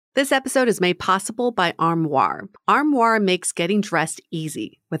This episode is made possible by Armoire. Armoire makes getting dressed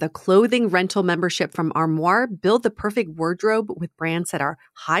easy. With a clothing rental membership from Armoire, build the perfect wardrobe with brands that are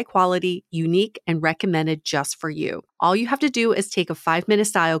high quality, unique, and recommended just for you. All you have to do is take a 5-minute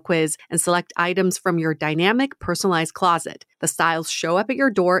style quiz and select items from your dynamic, personalized closet. The styles show up at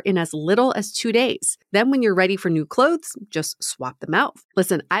your door in as little as 2 days. Then when you're ready for new clothes, just swap them out.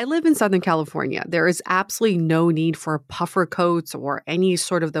 Listen, I live in Southern California. There is absolutely no need for puffer coats or any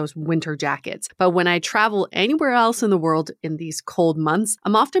sort of those winter jackets. But when I travel anywhere else in the world in these cold months,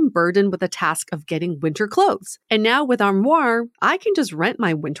 I'm often burdened with the task of getting winter clothes. And now with Armoire, I can just rent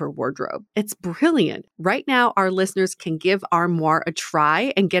my winter wardrobe. It's brilliant. Right now, our listeners can give Armoire a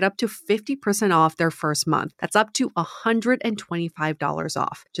try and get up to 50% off their first month. That's up to $125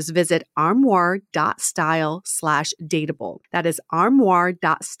 off. Just visit armoire.style/dateable. That is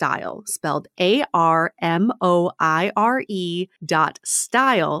armoire.style, spelled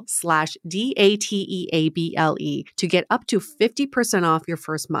ARMOIRE.style/DATEABLE to get up to 50% off your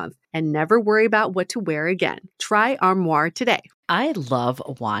first month and never worry about what to wear again. Try Armoire today. I love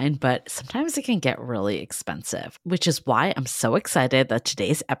wine, but sometimes it can get really expensive, which is why I'm so excited that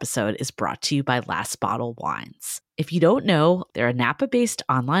today's episode is brought to you by Last Bottle Wines. If you don't know, they're a Napa-based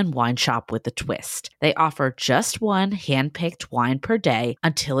online wine shop with a twist. They offer just one hand-picked wine per day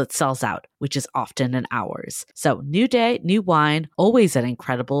until it sells out, which is often in hours. So new day, new wine, always at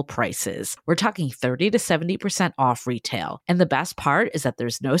incredible prices. We're talking 30 to 70% off retail. And the best part is that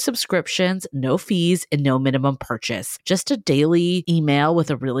there's no subscriptions, no fees, and no minimum purchase. Just a daily email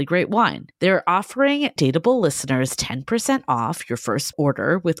with a really great wine. They're offering Dateable listeners 10% off your first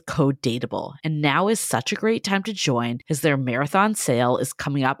order with code Dateable. And now is such a great time to join as their marathon sale is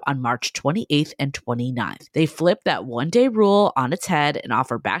coming up on March 28th and 29th. They flip that one-day rule on its head and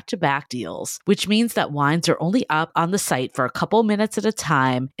offer back-to-back deals, which means that wines are only up on the site for a couple minutes at a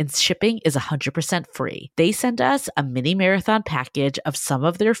time and shipping is 100% free. They sent us a mini marathon package of some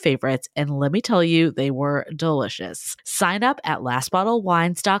of their favorites, and let me tell you, they were delicious. Sign up at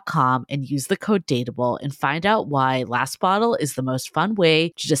lastbottlewines.com and use the code Dateable and find out why Last Bottle is the most fun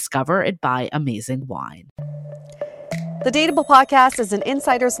way to discover and buy amazing wine. The Dateable podcast is an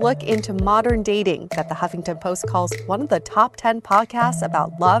insider's look into modern dating that the Huffington Post calls one of the top 10 podcasts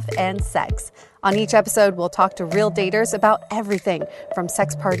about love and sex. On each episode, we'll talk to real daters about everything from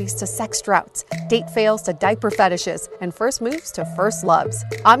sex parties to sex droughts, date fails to diaper fetishes, and first moves to first loves.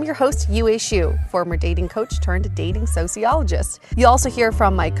 I'm your host, Yue Xu, former dating coach turned dating sociologist. You'll also hear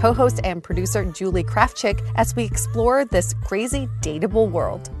from my co-host and producer, Julie Krafchick, as we explore this crazy dateable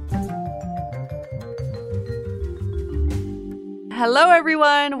world. Hello,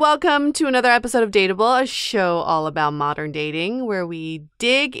 everyone. Welcome to another episode of Dateable, a show all about modern dating, where we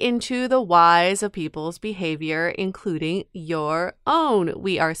dig into the whys of people's behavior, including your own.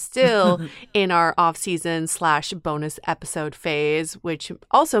 We are still in our off-season / bonus episode phase, which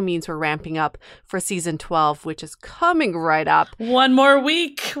also means we're ramping up for season 12, which is coming right up. One more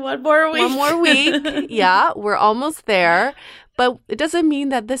week. Yeah, we're almost there. But it doesn't mean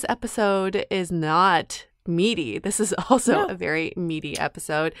that this episode is not meaty. This is also a very meaty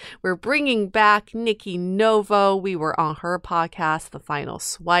episode. We're bringing back Nikki Novo. We were on her podcast, The Final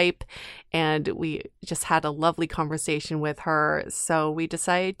Swipe, and we just had a lovely conversation with her. So we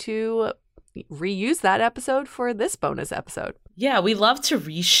decided to reuse that episode for this bonus episode. Yeah, we love to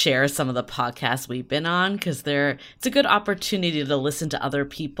reshare some of the podcasts we've been on because it's a good opportunity to listen to other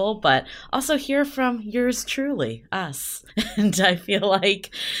people, but also hear from yours truly, us. And I feel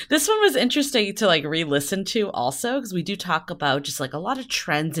like this one was interesting to re-listen to also because we do talk about just a lot of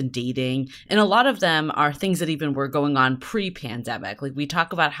trends in dating, and a lot of them are things that even were going on pre-pandemic. We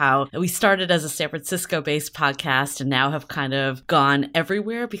talk about how we started as a San Francisco-based podcast and now have kind of gone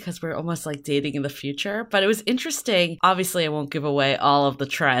everywhere because we're almost like dating in the future. But it was interesting. Obviously, I won't give away all of the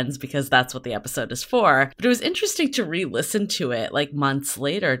trends because that's what the episode is for. But it was interesting to re-listen to it months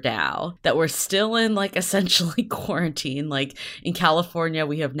later now that we're still in essentially quarantine. In California,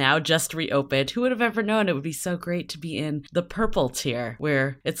 we have now just reopened. Who would have ever known it would be so great to be in the purple tier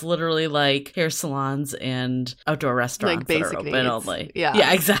where it's literally hair salons and outdoor restaurants that are open only.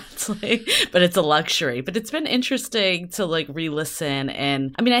 Yeah, exactly. But it's a luxury. But it's been interesting to re-listen.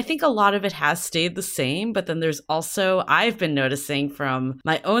 And I mean, I think a lot of it has stayed the same, but then there's also, I've been noticing from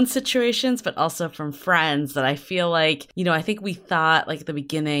my own situations, but also from friends that I feel I think we thought at the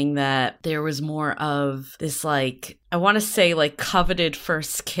beginning that there was more of this I want to say like coveted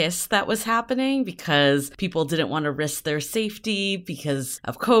first kiss that was happening because people didn't want to risk their safety because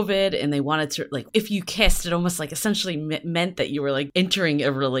of COVID, and they wanted to, like, if you kissed, it almost like essentially meant that you were like entering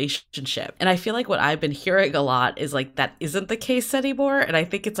a relationship. And I feel like what I've been hearing a lot is like that isn't the case anymore. And I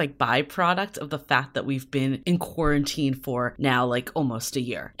think it's like byproduct of the fact that we've been in quarantine for now like almost a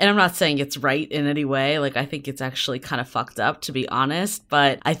year. And I'm not saying it's right in any way. Like, I think it's actually kind of fucked up, to be honest.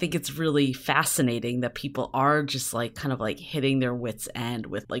 But I think it's really fascinating that people are just like kind of like hitting their wits' end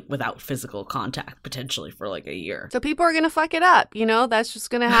with like without physical contact potentially for like a year. So people are going to fuck it up. You know, that's just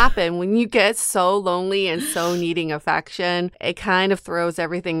going to happen. When you get so lonely and so needing affection, it kind of throws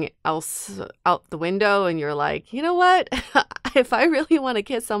everything else out the window. And you're like, you know what? If I really want to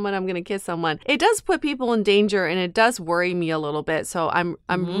kiss someone, I'm going to kiss someone. It does put people in danger, and it does worry me a little bit. So I'm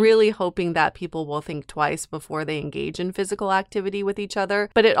really hoping that people will think twice before they engage in physical activity with each other.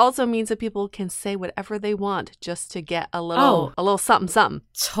 But it also means that people can say whatever they want just to get a little something something.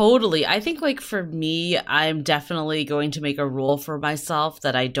 Totally. I think like for me, I'm definitely going to make a rule for myself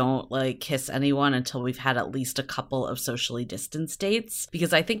that I don't like kiss anyone until we've had at least a couple of socially distanced dates,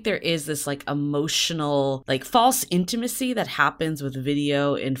 because I think there is this like emotional like false intimacy that happens with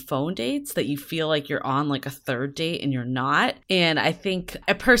video and phone dates that you feel like you're on like a third date and you're not. And I think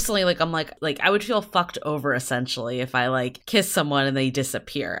I personally like I'm like I would feel fucked over essentially if I like kiss someone and they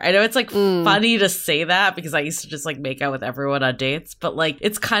disappear. I know it's like funny to say that because I used to just like make out with everyone on dates, but like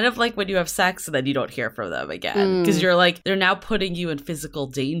it's kind of like when you have sex and then you don't hear from them again because you're like they're now putting you in physical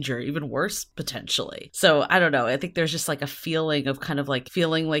danger, even worse potentially. So I don't know. I think there's just like a feeling of kind of like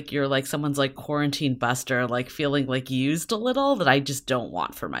feeling like you're like someone's like quarantine buster, like feeling like used a little that I just don't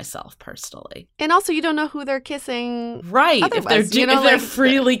want for myself personally. And also you don't know who they're kissing. Right. If they're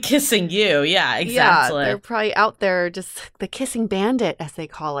freely kissing you. Yeah, exactly. Yeah, they're probably out there just the kissing bandit, as they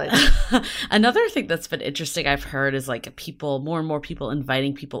call it. Another thing that's been interesting I've heard is like more and more people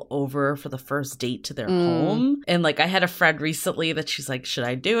inviting people over for the first date to their home. And like I had a friend recently that she's like, should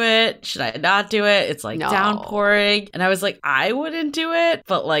I do it? Should I not do it? It's like downpouring. And I was like, I wouldn't do it,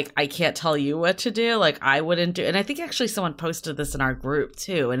 but like I can't tell you what to do. Like I wouldn't do it. And I think actually someone posted this in our group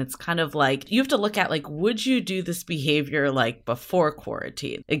too. And it's kind of like you have to look at like, would you do this behavior like before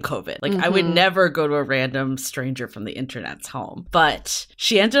quarantine and COVID? Like I would never go to a random stranger from the internet's home. But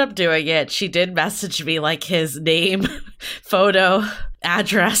she ended up doing it. She did message me like his name, photo,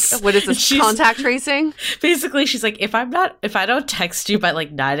 address. What is this, contact tracing? Basically, she's like, if I don't text you by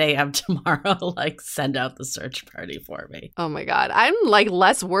like 9 a.m. tomorrow, like send out the search party for me. Oh my God. I'm like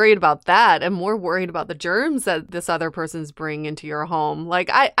less worried about that and more worried about the germs that this other person's bringing into your home. Like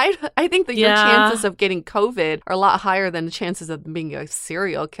I think that your chances of getting COVID are a lot higher than the chances of being a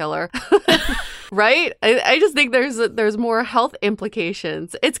serial killer. Right? I just think there's more health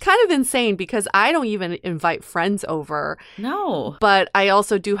implications. It's kind of insane because I don't even invite friends over. No. But I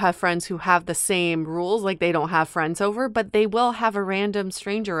also do have friends who have the same rules. Like they don't have friends over, but they will have a random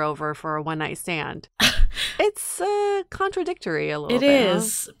stranger over for a one-night stand. It's contradictory a little bit. It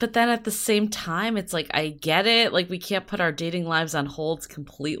is. Huh? But then at the same time, it's like, I get it. Like we can't put our dating lives on hold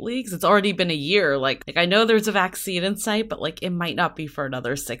completely because it's already been a year. Like I know there's a vaccine in sight, but like it might not be for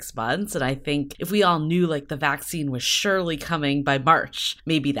another 6 months. And I think if we all knew like the vaccine was surely coming by March,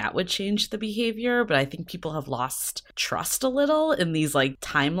 maybe that would change the behavior. But I think people have lost trust a little in these like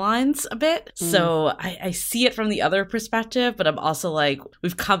timelines a bit. So I see it from the other perspective, but I'm also like,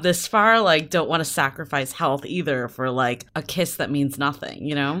 we've come this far, like don't want to sacrifice health either for like a kiss that means nothing,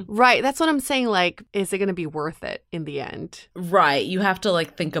 you know? Right. That's what I'm saying. Like, is it going to be worth it in the end? Right. You have to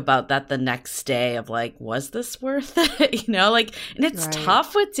like think about that the next day of like, was this worth it? You know, like, and it's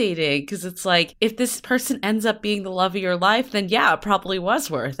tough with dating because it's like, if this person ends up being the love of your life, then yeah, it probably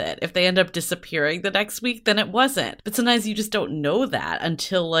was worth it. If they end up disappearing the next week, then it wasn't. But sometimes you just don't know that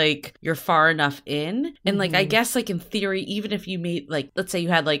until like you're far enough in. And like, I guess like in theory, even if you made like, let's say you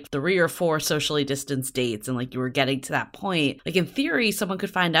had like 3 or 4 socially distanced dates and like you were getting to that point, like in theory, someone could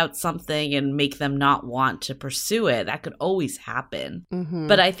find out something and make them not want to pursue it. That could always happen.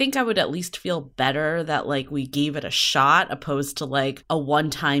 But I think I would at least feel better that like we gave it a shot opposed to like a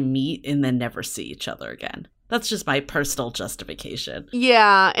one-time meet and then never see each other again. That's just my personal justification.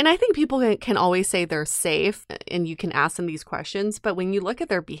 Yeah. And I think people can always say they're safe and you can ask them these questions. But when you look at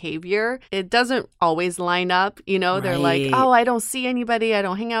their behavior, it doesn't always line up. You know, they're like, oh, I don't see anybody. I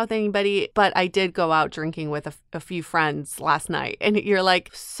don't hang out with anybody. But I did go out drinking with a few friends last night. And you're like,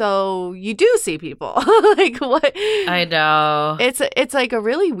 so you do see people. Like what? I know. It's like a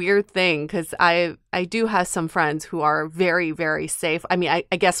really weird thing because I do have some friends who are very, very safe. I mean,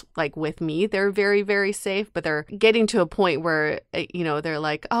 I guess like with me, they're very, very safe. But but they're getting to a point where, they're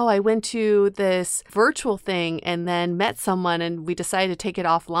like, oh, I went to this virtual thing and then met someone and we decided to take it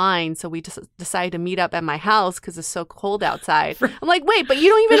offline. So we just decided to meet up at my house because it's so cold outside. I'm like, wait, but you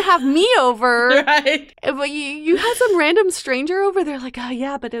don't even have me over. Right. But you had some random stranger over there. Like, oh,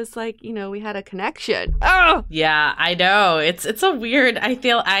 yeah, but it was like, we had a connection. Oh, yeah, I know. It's a weird,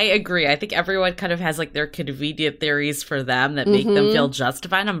 I agree. I think everyone kind of has like their convenient theories for them that make them feel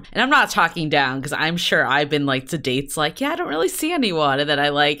justified. And I'm not talking down because I'm sure I've been like to dates like, yeah, I don't really see anyone. And then I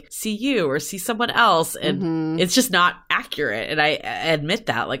like see you or see someone else. And it's just not accurate. And I admit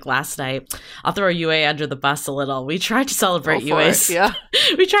that. Like last night, I'll throw Yue under the bus a little. We tried to celebrate Yue's. Yeah.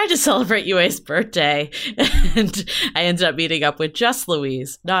 We tried to celebrate Yue's birthday. And I ended up meeting up with just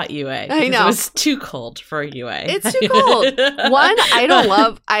Louise, not Yue. I know. It was too cold for Yue. It's too cold. One,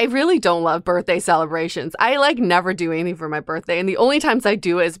 I really don't love birthday celebrations. I like never do anything for my birthday. And the only times I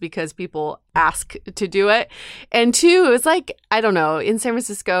do it is because people ask to do it. And two, it's like, I don't know, in San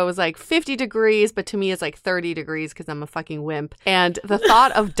Francisco, it was like 50 degrees, but to me it's like 30 degrees because I'm a fucking wimp. And the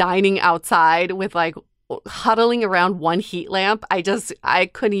thought of dining outside with like huddling around one heat lamp, I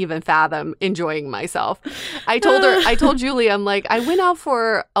couldn't even fathom enjoying myself. I told Julie, I'm like, I went out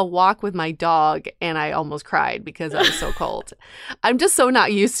for a walk with my dog and I almost cried because it was so cold. I'm just so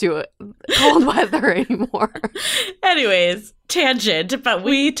not used to cold weather anymore. Anyways, tangent, but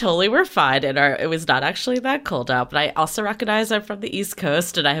we totally were fine, and it was not actually that cold out. But I also recognize I'm from the East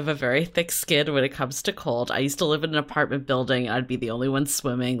Coast and I have a very thick skin when it comes to cold. I used to live in an apartment building and I'd be the only one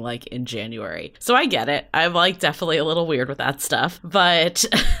swimming like in January, so I get it. I'm like definitely a little weird with that stuff, but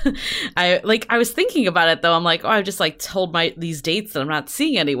I was thinking about it though. I'm like, oh, I just like told these dates that I'm not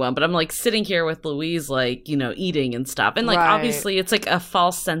seeing anyone, but I'm like sitting here with Louise, like, eating and stuff, and like obviously it's like a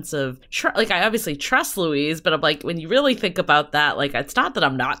false sense of like I obviously trust Louise, but I'm like, when you really think about that, like, it's not that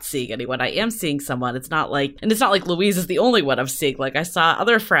I'm not seeing anyone. I am seeing someone. It's not like Louise is the only one I'm seeing. Like, I saw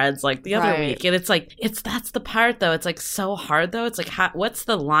other friends like the other week, and it's like, that's the part though. It's like so hard though. It's like, what's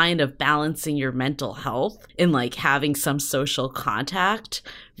the line of balancing your mental health and like having some social contact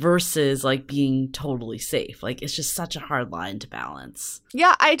versus like being totally safe? Like, it's just such a hard line to balance.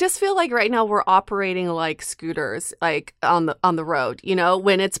 Yeah, I just feel like right now we're operating like scooters, like on the road,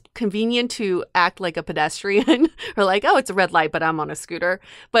 when it's convenient to act like a pedestrian or like, oh, it's a red light, but I'm on a scooter.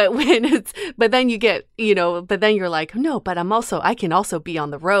 But then you get, but then you're like, no, but I can also be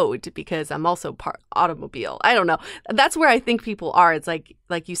on the road because I'm also automobile. I don't know. That's where I think people are. It's like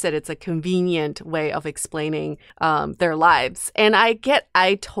you said, it's a convenient way of explaining their lives. And I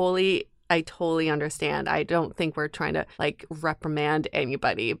totally understand. I don't think we're trying to like reprimand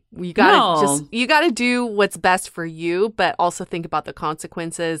anybody. You gotta do what's best for you, but also think about the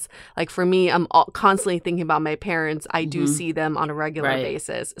consequences. Like for me, I'm constantly thinking about my parents. I do see them on a regular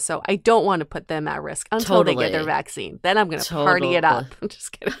basis, so I don't want to put them at risk until they get their vaccine. Then I'm gonna party it up. I'm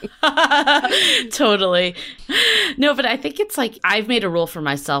just kidding. Totally. No, but I think it's like I've made a rule for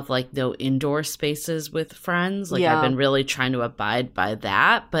myself, like no indoor spaces with friends. Like I've been really trying to abide by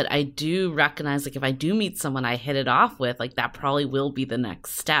that, but I do recognize like if I do meet someone I hit it off with, like that probably will be the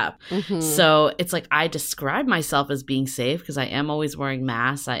next step. So it's like I describe myself as being safe because I am always wearing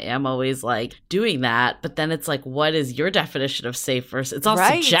masks. I am always like doing that. But then it's like, what is your definition of safe versus it's all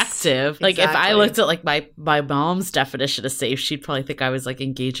subjective. Like if I looked at like my mom's definition of safe, she'd probably think I was like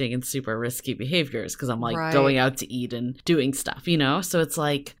engaging in super risky behaviors because I'm like going out to eat and doing stuff, So it's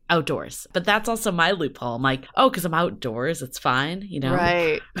like outdoors. But that's also my loophole. I'm like, oh, because I'm outdoors, it's fine,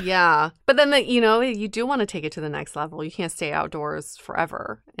 Right. Yeah. But then, you do want to take it to the next level. You can't stay outdoors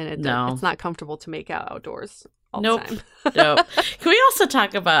forever. And it's not comfortable to make out outdoors all the time. Nope. Can we also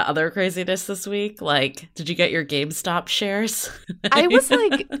talk about other craziness this week? Like, did you get your GameStop shares? I was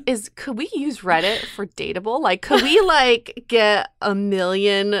like, could we use Reddit for Dateable? Like, could we like get 1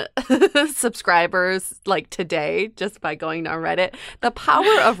 million subscribers like today just by going on Reddit? The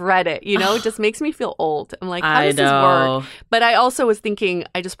power of Reddit, just makes me feel old. I'm like, how does this work? But I also was thinking,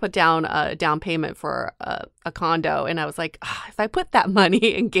 I just put down a down payment for a condo, and I was like, if I put that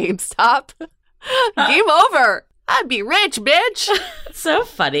money in GameStop, game over. I'd be rich, bitch. So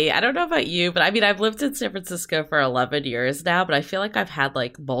funny. I don't know about you, but I mean, I've lived in San Francisco for 11 years now, but I feel like I've had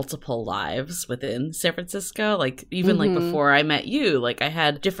like multiple lives within San Francisco. Like even like before I met you, like I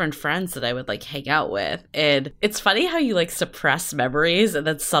had different friends that I would like hang out with. And it's funny how you like suppress memories and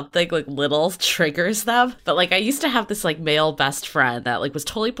then something like little triggers them. But like I used to have this like male best friend that like was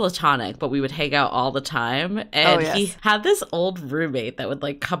totally platonic, but we would hang out all the time. And he had this old roommate that would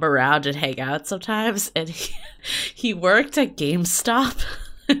like come around and hang out sometimes. And he worked at GameStop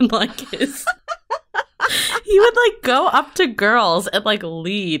and like he He would like go up to girls and like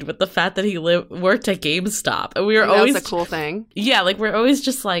lead with the fact that he worked at GameStop, and we were always a cool thing. Yeah, like we're always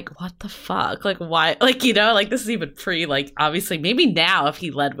just like, what the fuck? Like why? Like, you know, like this is even pre, like obviously maybe now if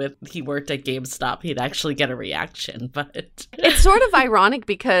he led with he worked at GameStop, he'd actually get a reaction. But it's sort of ironic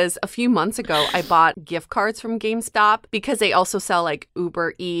because a few months ago I bought gift cards from GameStop because they also sell like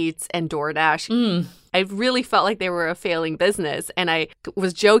Uber Eats and DoorDash. I really felt like they were a failing business. And I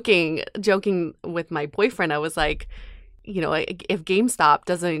was joking with my boyfriend. I was like, you know, if GameStop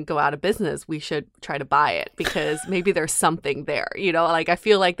doesn't go out of business, we should try to buy it because maybe there's something there. You know, like I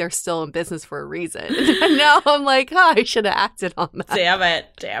feel like they're still in business for a reason. And now I'm like, oh, I should have acted on that. Damn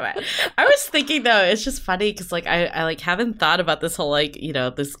it. I was thinking though, it's just funny because like I like haven't thought about this whole like, you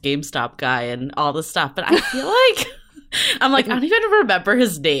know, this GameStop guy and all this stuff, but I feel like I'm like, I don't even remember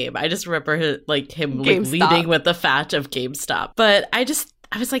his name. I just remember him like leading with the fact of GameStop. But I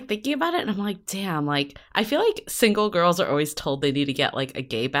was like thinking about it and I'm like, damn, like I feel like single girls are always told they need to get like a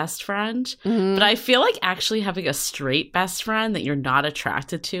gay best friend. Mm-hmm. But I feel like actually having a straight best friend that you're not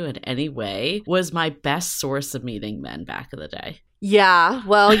attracted to in any way was my best source of meeting men back in the day. Yeah,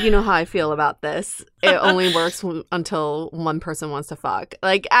 well, you know how I feel about this. It only works until one person wants to fuck.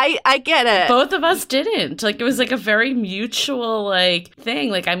 Like, I get it. Both of us didn't. Like, it was like a very mutual, like,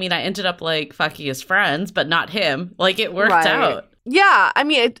 thing. Like, I mean, I ended up, like, fucking his friends, but not him. Like, it worked out. Yeah, I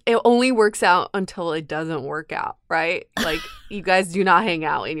mean, it only works out until it doesn't work out, right? Like, you guys do not hang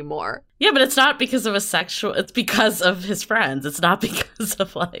out anymore. Yeah, but it's not because of it's because of his friends. It's not because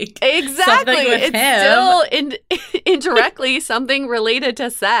of, like, exactly. Something with him. Still indirectly something related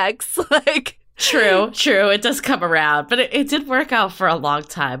to sex. Like, True. It does come around, but it did work out for a long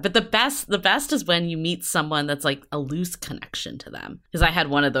time. But the best is when you meet someone that's like a loose connection to them. Because I had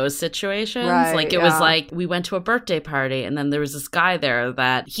one of those situations. Right, like it was like we went to a birthday party and then there was this guy there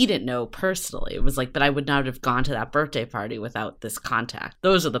that he didn't know personally. It was like, but I would not have gone to that birthday party without this contact.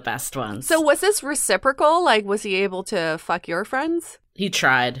 Those are the best ones. So was this reciprocal? Like, was he able to fuck your friends? He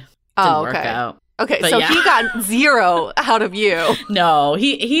tried. Didn't work out. Okay, but so yeah. He got 0 out of you. No,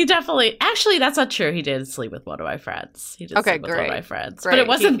 he definitely... Actually, that's not true. He did sleep with one of my friends. He did sleep with one of my friends. Great. But it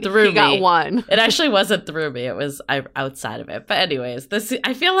wasn't through me. He got 1. It actually wasn't through me. It was outside of it. But anyways,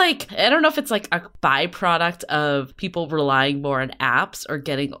 I feel like... I don't know if it's like a byproduct of people relying more on apps or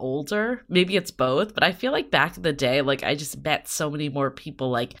getting older. Maybe it's both. But I feel like back in the day, like I just met so many more people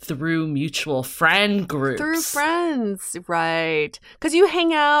like through mutual friend groups. Through friends, right. Because you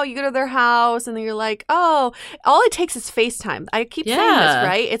hang out, you go to their house, and then you're like, oh, all it takes is FaceTime. I keep saying this,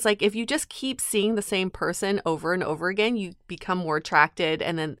 right? It's like if you just keep seeing the same person over and over again, you become more attracted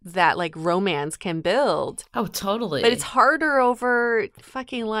and then that like romance can build. Oh, totally. But it's harder over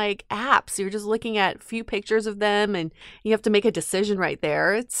fucking like apps. You're just looking at a few pictures of them and you have to make a decision right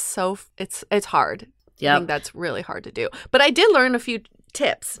there. It's hard. Yep. I think that's really hard to do. But I did learn a few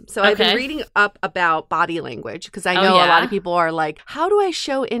tips. So I've been reading up about body language because I know a lot of people are like, how do I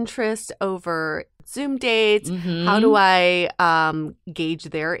show interest over Zoom dates? Mm-hmm. How do I gauge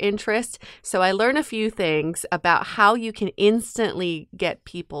their interest? So I learned a few things about how you can instantly get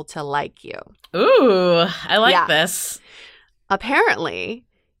people to like you. Ooh, I like this. Apparently,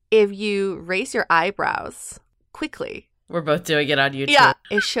 if you raise your eyebrows quickly, we're both doing it on YouTube. Yeah,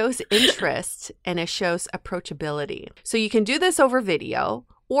 it shows interest and it shows approachability. So you can do this over video,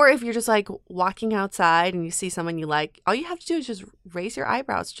 or if you're just like walking outside and you see someone you like, all you have to do is just raise your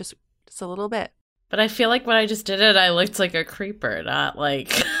eyebrows just a little bit. But I feel like when I just did it, I looked like a creeper, not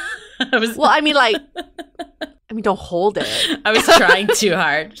like I was. Well, I mean, don't hold it. I was trying too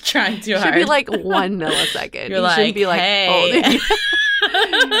hard. Should be like 1 millisecond. You're like, shouldn't be like, hey.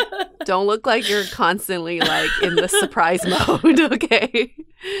 Don't look like you're constantly like in the surprise mode, okay?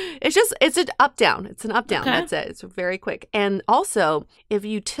 It's an up down. It's an up down. Okay. That's it. It's very quick. And also, if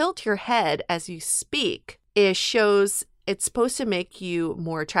you tilt your head as you speak, it shows it's supposed to make you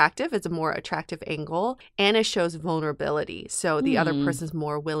more attractive. It's a more attractive angle and it shows vulnerability. So the other person's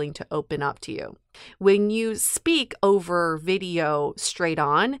more willing to open up to you. When you speak over video straight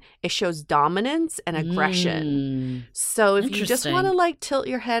on, it shows dominance and aggression. So if you just want to like tilt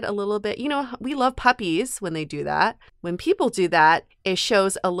your head a little bit, you know, we love puppies when they do that. When people do that, it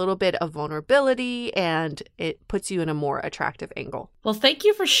shows a little bit of vulnerability and it puts you in a more attractive angle. Well, thank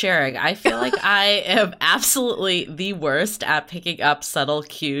you for sharing. I feel like I am absolutely the worst at picking up subtle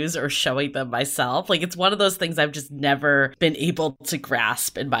cues or showing them myself. Like it's one of those things I've just never been able to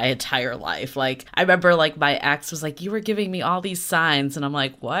grasp in my entire life. Like like, I remember like my ex was like, you were giving me all these signs. And I'm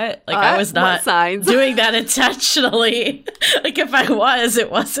like, what? Like I was not doing that intentionally. Like if I was,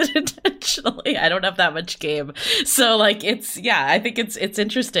 it wasn't intentionally. I don't have that much game. So like I think it's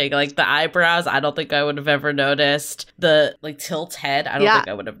interesting. Like the eyebrows, I don't think I would have ever noticed. The like tilt head, I don't think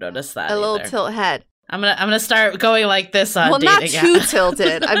I would have noticed that. Little tilt head. I'm gonna start going like this on dating. Well, not too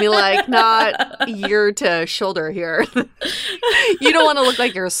tilted. I mean, like not ear to shoulder here. You don't want to look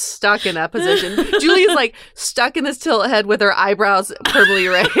like you're stuck in that position. Julie's like stuck in this tilt head with her eyebrows permanently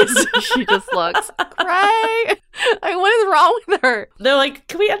raised. She just looks cray. Like, what is wrong with her? They're like,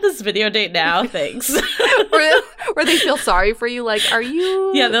 can we have this video date now? Thanks. or they feel sorry for you. Like, are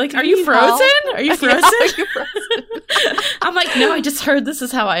you? Yeah, they're like, are you frozen? Are you frozen? Yeah, are you frozen? I'm like, no, I just heard this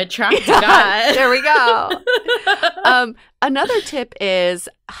is how I attract a guy. There we go. Another tip is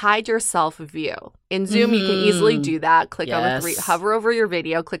hide your self view. In Zoom, you can easily do that. Click on the hover over your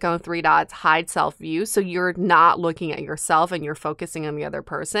video, click on the 3 dots, hide self view. So you're not looking at yourself and you're focusing on the other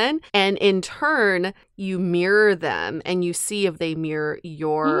person. And in turn, you mirror them and you see if they mirror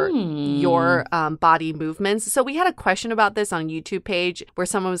your body movements. So we had a question about this on YouTube page where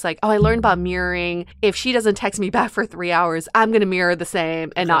someone was like, oh, I learned about mirroring. If she doesn't text me back for 3 hours, I'm going to mirror the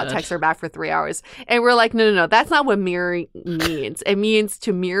same and not text her back for 3 hours. And we're like, no. That's not what mirroring means. It means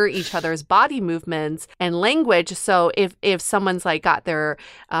to mirror each other's body movements and language. So if someone's like got their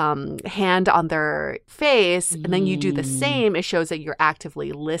hand on their face and then you do the same, it shows that you're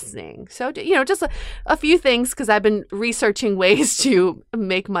actively listening. So, just a few things, because I've been researching ways to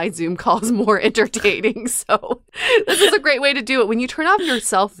make my Zoom calls more entertaining. So this is a great way to do it. When you turn off your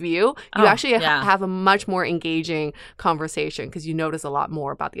self view, you actually have a much more engaging conversation because you notice a lot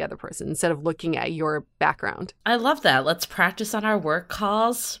more about the other person instead of looking at your background. I love that. Let's practice on our work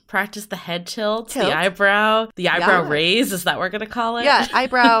calls. Practice the head tilt. The eyebrow raise. Is that what we're going to call it? Yeah,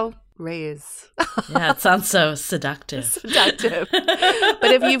 eyebrow raise. Yeah, it sounds so seductive.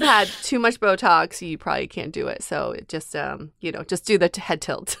 But if you've had too much Botox, you probably can't do it. So just do the head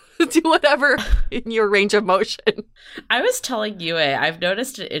tilt. Do whatever in your range of motion. I was telling Yue, I've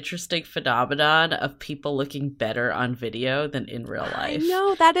noticed an interesting phenomenon of people looking better on video than in real life. I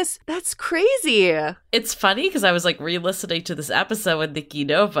know, that's crazy. It's funny because I was like re-listening to this episode with Nikki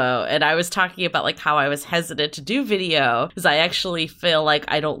Novo, and I was talking about like how I was hesitant to do video because I actually feel like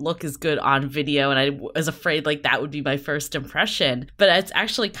I don't look as good on video, and I was afraid like that would be my first impression. But it's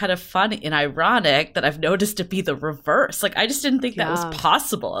actually kind of fun and ironic that I've noticed it be the reverse. Like I just didn't think that was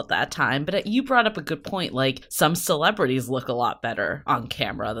possible at that time. But you brought up a good point. Like some celebrities look a lot better on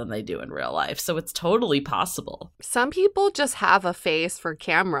camera than they do in real life. So it's totally possible. Some people just have a face for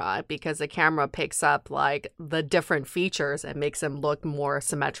camera because the camera picks up like the different features and makes them look more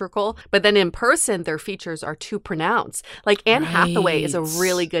symmetrical. But then in person, their features are too pronounced. Like Anne Hathaway is a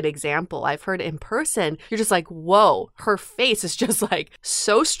really good example. I've heard in person, you're just like, whoa, her face is just like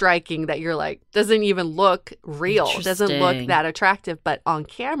so striking that you're like, doesn't even look real. Doesn't look that attractive. But on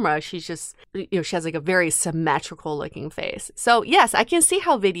camera, she's just, she has like a very symmetrical looking face. So yes, I can see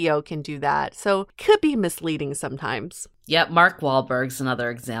how video can do that. So could be misleading sometimes. Yep, Mark Wahlberg's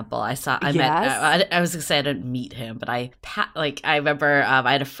another example. I was gonna say I didn't meet him, but I remember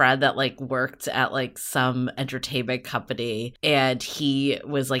I had a friend that like worked at like some entertainment company, and he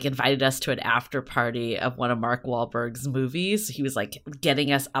was like invited us to an after party of one of Mark Wahlberg's movies. He was like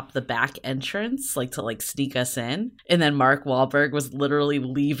getting us up the back entrance, like to like sneak us in, and then Mark Wahlberg was literally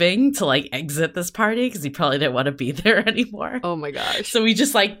leaving to like exit this party because he probably didn't want to be there anymore. Oh my gosh! So we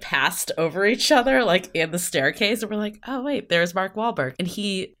just like passed over each other like in the staircase, and we're like, oh wait, there's Mark Wahlberg. And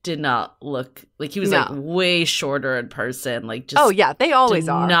he did not look like he was like way shorter in person. Like just they always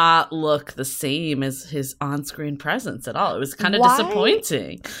did not look the same as his on-screen presence at all. It was kind of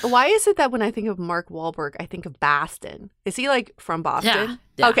disappointing. Why is it that when I think of Mark Wahlberg, I think of Boston? Is he like from Boston?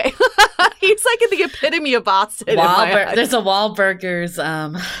 Yeah. Okay. He's like in the epitome of Boston. There's a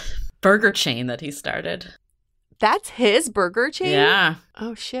Wahlburgers burger chain that he started. That's his burger chain? Yeah.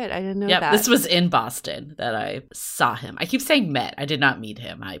 Oh, shit. I didn't know that. This was in Boston that I saw him. I keep saying met. I did not meet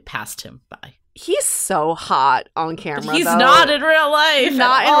him. I passed him by. He's so hot on camera, but he's not in real life.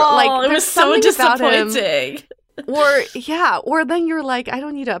 Not in like it was so disappointing. Or then you're like, I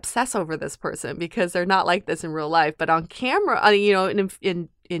don't need to obsess over this person because they're not like this in real life. But on camera,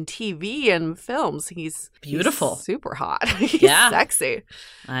 in TV and films, he's beautiful. He's super hot. He's sexy.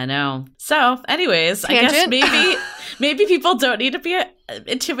 I know. So anyways, tangent. I guess maybe people don't need to be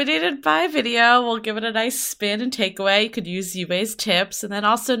intimidated by video, we'll give it a nice spin and takeaway. You could use Yube's tips, and then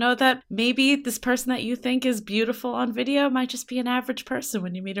also know that maybe this person that you think is beautiful on video might just be an average person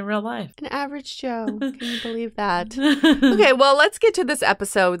when you meet in real life. An average Joe. Can you believe that? Okay, well, let's get to this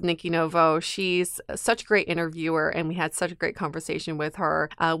episode with Nikki Novo. She's such a great interviewer, and we had such a great conversation with her.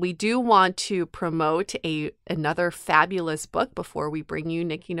 We do want to promote another fabulous book before we bring you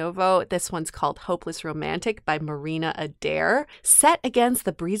Nikki Novo. This one's called Hopeless Romantic by Marina Adair. Set against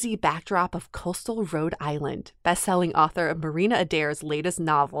the breezy backdrop of coastal Rhode Island, best-selling author Marina Adair's latest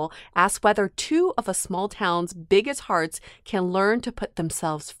novel asks whether two of a small town's biggest hearts can learn to put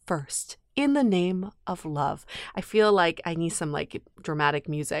themselves first in the name of love. I feel like I need some like dramatic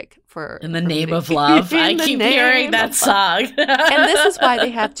music for In the Name of Love. I keep hearing that song. And this is why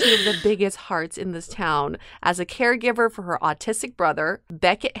they have two of the biggest hearts in this town. As a caregiver for her autistic brother,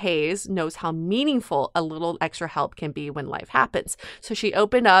 Beckett Hayes knows how meaningful a little extra help can be when life happens. So she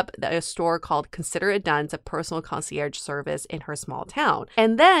opened up a store called Consider It Done's, a personal concierge service in her small town.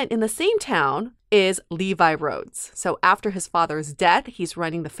 And then in the same town is Levi Rhodes. So after his father's death, he's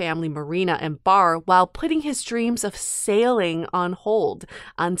running the family marina and bar while putting his dreams of sailing on hold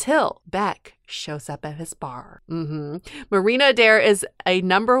until Beck shows up at his bar. Marina Adair is a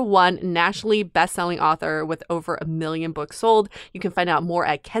 #1 nationally best-selling author with over 1 million books sold. You can find out more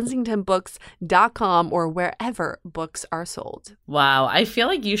at kensingtonbooks.com or wherever books are sold. Wow, I feel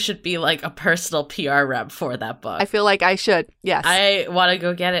like you should be like a personal PR rep for that book. I feel like I should, yes. I want to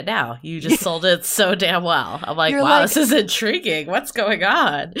go get it now. You just sold it so damn well. I'm like, wow, this is intriguing. What's going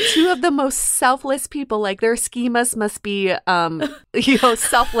on? Two of the most selfless people, like their schemas must be,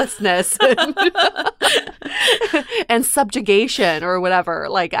 selflessness. And subjugation or whatever.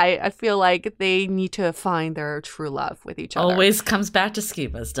 Like I feel like they need to find their true love with each other. Always comes back to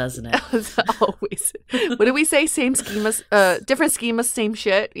schemas, doesn't it? Always. What did we say? Same schemas, different schemas, same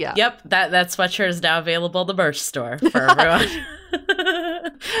shit. Yeah. Yep. That sweatshirt is now available in the merch store for everyone.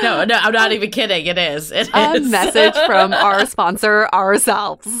 No, I'm not even kidding. It is. A message from our sponsor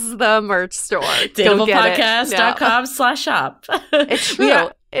ourselves, the merch store. dateablepodcast.com/shop. It's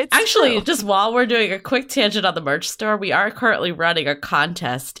true. It's actually true. Just while we're doing a quick tangent on the merch store, we are currently running a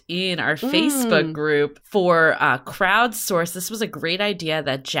contest in our Facebook group for crowdsource. This was a great idea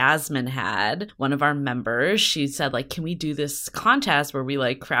that Jasmine had, one of our members. She said, like, can we do this contest where we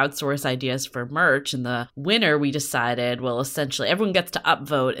like crowdsource ideas for merch? And the winner, we decided, will essentially everyone gets to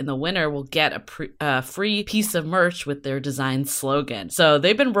upvote, and the winner will get a free piece of merch with their design slogan. So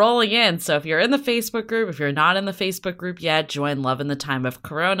they've been rolling in. So if you're in the Facebook group, if you're not in the Facebook group yet, join Love in the Time of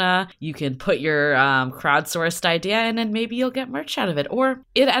Corona. You can put your crowdsourced idea in, and maybe you'll get merch out of it. Or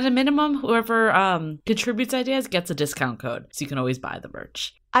at a minimum, whoever contributes ideas gets a discount code, so you can always buy the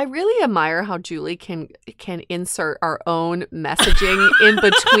merch. I really admire how Julie can insert our own messaging in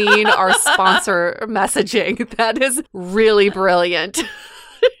between our sponsor messaging. That is really brilliant.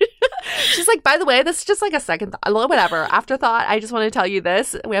 She's like, by the way, this is just like a second thought, whatever, afterthought. I just want to tell you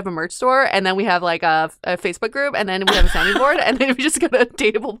this. We have a merch store, and then we have like a Facebook group, and then we have a sounding board, and then we just go to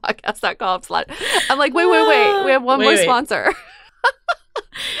dateablepodcast.com/. I'm like, wait. We have one more sponsor.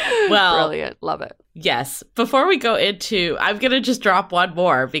 Well, brilliant. Love it. Yes. Before we go into, I'm going to just drop one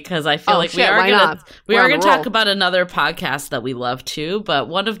more because I feel we are going to talk about another podcast that we love too. But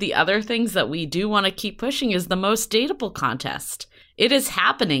one of the other things that we do want to keep pushing is the Most Dateable contest. It is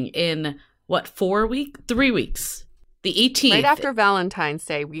happening in, 3 weeks? The 18th. Right after Valentine's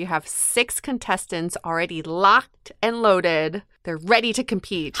Day, we have 6 contestants already locked and loaded. They're ready to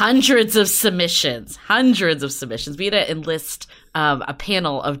compete. Hundreds of submissions. We had to enlist a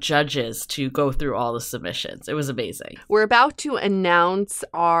panel of judges to go through all the submissions. It was amazing. We're about to announce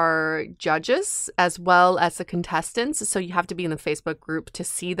our judges as well as the contestants. So you have to be in the Facebook group to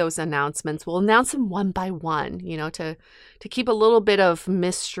see those announcements. We'll announce them one by one, to keep a little bit of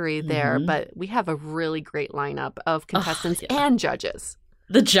mystery there. But we have a really great lineup of contestants and judges.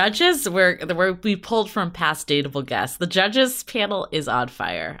 The judges we pulled from past Dateable guests. The judges panel is on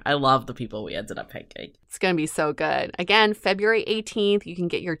fire. I love the people we ended up picking. It's going to be so good. Again, February 18th. You can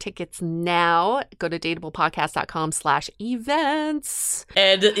get your tickets now. Go to dateablepodcast.com/events.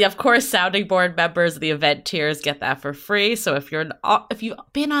 And of course, Sounding Board members, the event tiers, get that for free. So if you've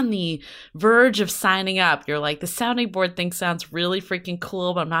been on the verge of signing up, you're like, the Sounding Board thing sounds really freaking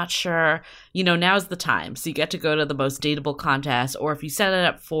cool, but I'm not sure. Now's the time. So you get to go to the Most Dateable contest, or if you set it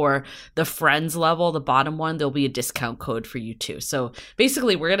up for the friends level, the bottom one, there'll be a discount code for you too. So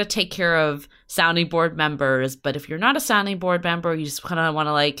basically, we're going to take care of Sounding Board members, but if you're not a Sounding Board member, you just kind of want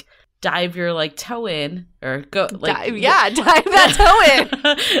to dive your like toe in or go like dive that toe in.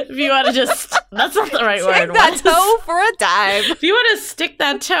 If you want to just, that's not the right word. Take that toe for a dive. If you want to stick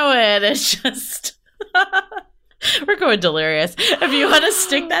that toe in, it's just we're going delirious. If you want to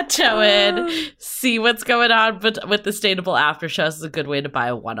stick that toe in, see what's going on, but with the Stateable After Shows is a good way to buy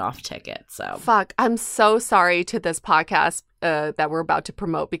a one-off ticket. So fuck, I'm so sorry to this podcast that we're about to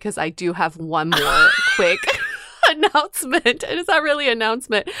promote, because I do have one more quick announcement. And it's not really an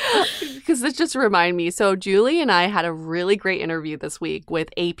announcement because this just reminded me. So Julie and I had a really great interview this week with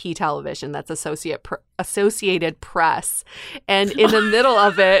AP Television, that's Associated Press. And in the middle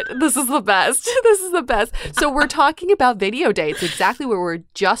of it, this is the best. This is the best. So we're talking about video dates, exactly what we're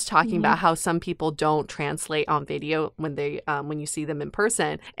just talking about, how some people don't translate on video when they when you see them in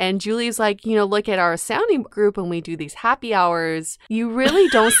person. And Julie's like, look at our sounding group when we do these happy hours. You really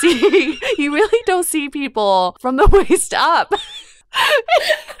don't see people from the waist up.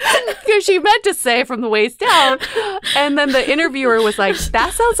 Because she meant to say from the waist down. And then the interviewer was like,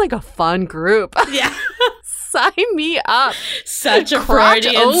 that sounds like a fun group. Yeah. Sign me up. Such a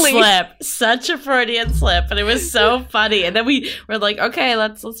Freudian slip. Such a Freudian slip. And it was so funny. And then we were like, okay,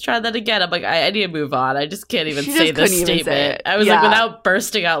 let's try that again. I'm like, I need to move on. I just can't even say this statement. I was like, without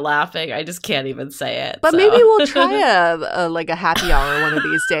bursting out laughing, I just can't even say it. But maybe we'll try a happy hour one of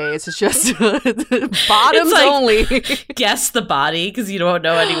these days. It's just bottoms only. Guess the body, because you don't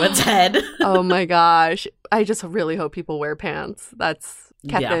know anyone's head. Oh my gosh. I just really hope people wear pants. That's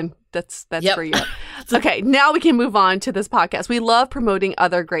Kevin. Yeah. That's for you. Okay, now we can move on to this podcast. We love promoting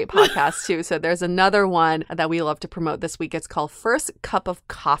other great podcasts too. So there's another one that we love to promote this week. It's called First Cup of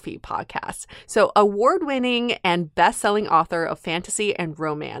Coffee Podcast. So award-winning and best-selling author of fantasy and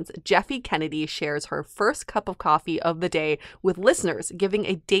romance, Jeffe Kennedy shares her first cup of coffee of the day with listeners, giving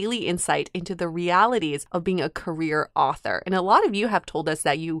a daily insight into the realities of being a career author. And a lot of you have told us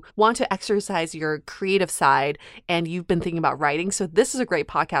that you want to exercise your creative side and you've been thinking about writing. So this is a great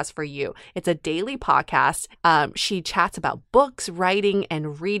podcast for you. It's a daily podcast. She chats about books, writing,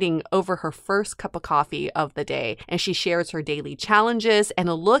 and reading over her first cup of coffee of the day. And she shares her daily challenges and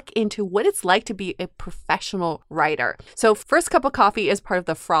a look into what it's like to be a professional writer. So First Cup of Coffee is part of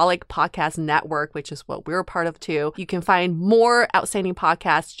the Frolic Podcast Network, which is what we're a part of too. You can find more outstanding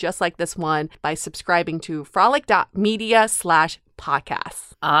podcasts just like this one by subscribing to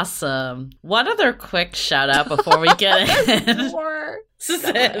frolic.media/podcasts. Awesome. One other quick shout out before we get in. This is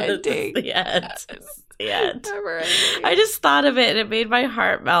the end. I just thought of it and it made my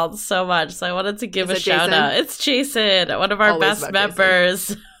heart melt so much. So I wanted to give a shout out. It's Jason, one of our best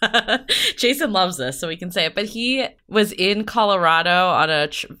members. Jason loves this, so we can say it. But he was in Colorado on a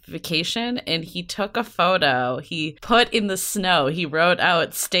vacation and he took a photo. He put in the snow, he wrote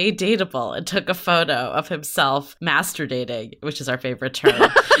out "Stay Dateable" and took a photo of himself master dating, which is our favorite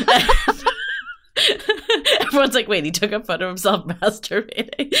term. Everyone's like, wait, he took a photo of himself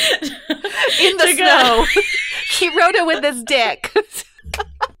masturbating in the snow. He wrote it with his dick.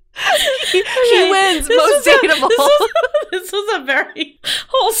 He wins most dateable. This was a very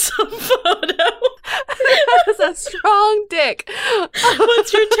wholesome photo. That was a strong dick.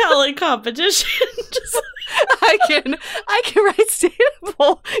 What's your talent competition? I can write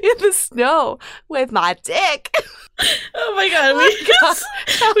dateable in the snow with my dick. Oh my god, we just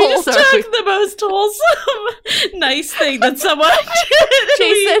took the most wholesome, nice thing that someone did.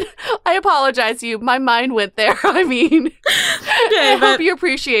 Jason, I apologize to you. My mind went there. I mean, okay, I hope you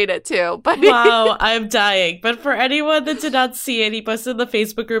appreciate it too. But wow, I'm dying. But for anyone that did not see it, he posted in the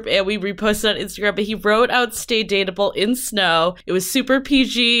Facebook group and we reposted on Instagram, but he wrote out "Stay Dateable" in snow. It was super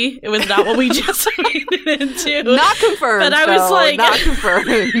PG. It was not what we just made it into. Not confirmed. But I was like, not confirmed.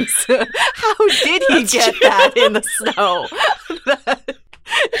 How did he get that in the snow?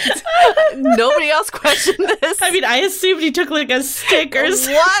 Nobody else questioned this. I mean, I assumed he took like a stick or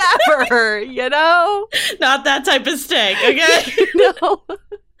something. Whatever, Not that type of stick, okay? No.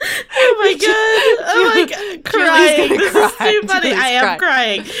 Oh my god. Crying. This is too funny. I am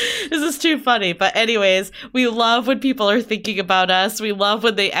crying. This is too funny. But anyways, we love when people are thinking about us. We love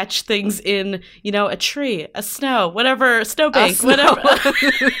when they etch things in, a tree, a snow, whatever, snowbank, whatever.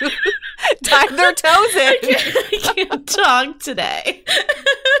 Dive their toes in. I can't talk today.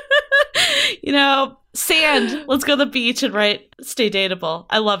 Sand. Let's go to the beach and write "Stay Dateable."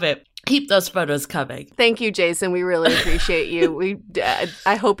 I love it. Keep those photos coming. Thank you, Jason. We really appreciate you.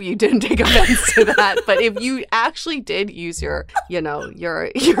 I hope you didn't take offense to that. But if you actually did use your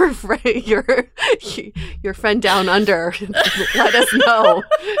friend down under, let us know.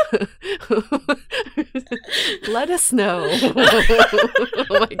 Let us know.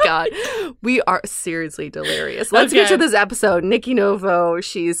 Oh my God, we are seriously delirious. Let's get to this episode. Nikki Novo,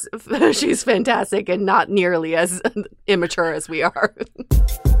 she's fantastic and not nearly as immature as we are.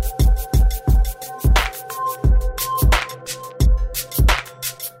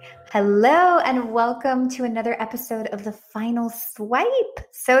 Hello and welcome to another episode of The Final Swipe.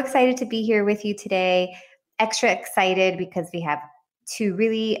 So excited to be here with you today. Extra excited because we have two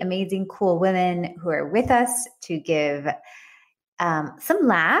really amazing, cool women who are with us to give some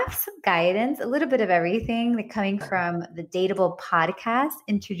laughs, some guidance, a little bit of everything coming from the Dateable podcast,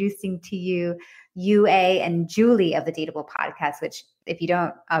 introducing to you UA and Julie of the Dateable podcast, which if you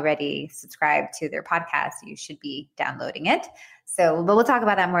don't already subscribe to their podcast, you should be downloading it. But we'll talk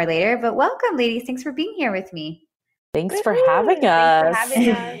about that more later. But welcome, ladies. Thanks for being here with me. Thanks for having us.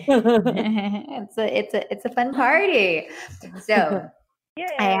 It's a fun party. So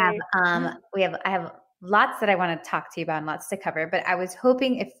I have lots that I want to talk to you about and lots to cover. But I was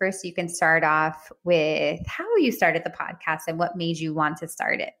hoping if first you can start off with how you started the podcast and what made you want to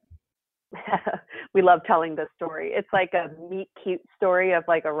start it. We love telling this story. It's like a meet cute story of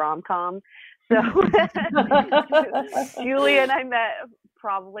like a rom-com. So Julie and I met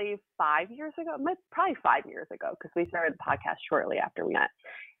probably 5 years ago, because we started the podcast shortly after we met.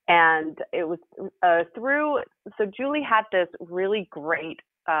 And it was so Julie had this really great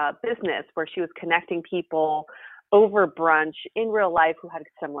business where she was connecting people over brunch in real life who had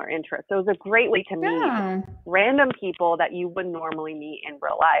similar interests. So it was a great way to meet random people that you wouldn't normally meet in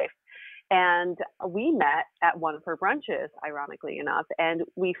real life. And we met at one of her brunches, ironically enough, and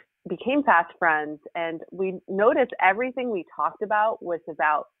we became fast friends. And we noticed everything we talked about was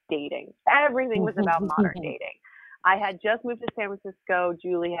about dating. Everything was about modern dating. I had just moved to San Francisco.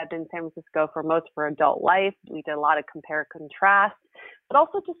 Julie had been in San Francisco for most of her adult life. We did a lot of compare contrast, but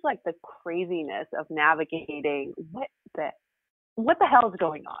also just like the craziness of navigating what the hell is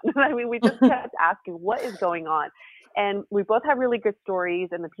going on. I mean, we just kept asking, what is going on? And we both had really good stories,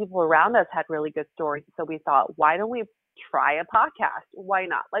 and the people around us had really good stories. So we thought, why don't we try a podcast? Why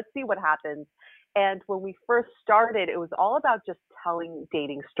not? Let's see what happens. And when we first started, it was all about just telling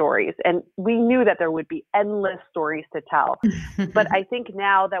dating stories. And we knew that there would be endless stories to tell. But I think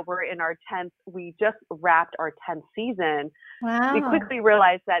now that we're in our 10th, we just wrapped our 10th season. Wow. We quickly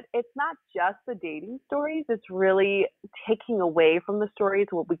realized that it's not just the dating stories. It's really taking away from the stories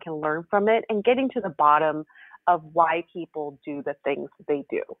what we can learn from it and getting to the bottom of why people do the things they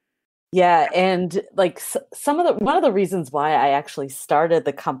do. Yeah, and like one of the reasons why I actually started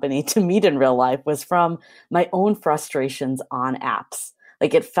the company to meet in real life was from my own frustrations on apps.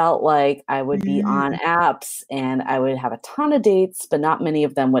 Like it felt like I would be on apps and I would have a ton of dates, but not many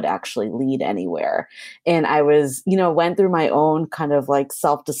of them would actually lead anywhere. And I was, went through my own kind of like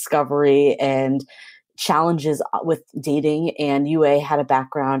self-discovery and challenges with dating, and UA had a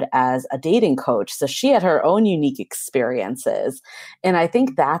background as a dating coach. So she had her own unique experiences. And I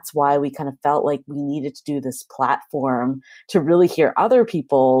think that's why we kind of felt like we needed to do this platform to really hear other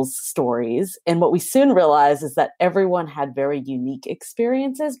people's stories. And what we soon realized is that everyone had very unique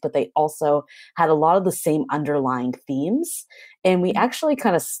experiences, but they also had a lot of the same underlying themes. And we actually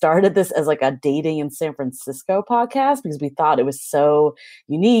kind of started this as like a dating in San Francisco podcast because we thought it was so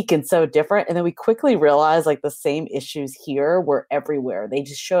unique and so different. And then we quickly realized like the same issues here were everywhere. They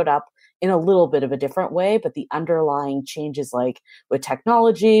just showed up in a little bit of a different way, but the underlying changes like with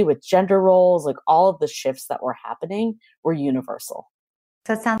technology, with gender roles, like all of the shifts that were happening were universal.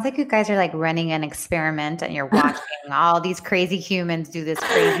 So it sounds like you guys are like running an experiment and you're watching all these crazy humans do this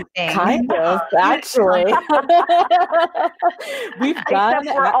crazy thing. Kind of, actually.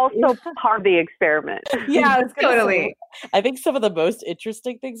 We're also part of the experiment. Yeah, totally. I think some of the most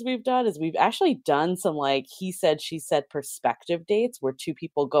interesting things we've done is we've actually done some like he said, she said perspective dates where two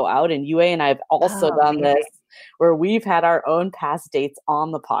people go out, and UA and I have also done this where we've had our own past dates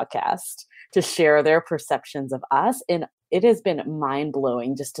on the podcast to share their perceptions of us. And it has been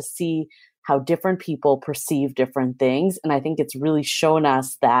mind-blowing just to see how different people perceive different things. And I think it's really shown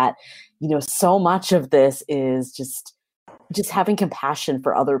us that, so much of this is just having compassion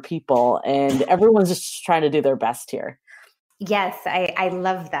for other people, and everyone's just trying to do their best here. Yes, I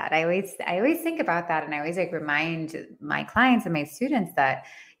love that. I always think about that, and I always like remind my clients and my students that,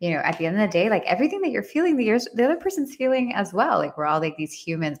 at the end of the day, like everything that you're feeling, the other person's feeling as well. Like we're all like these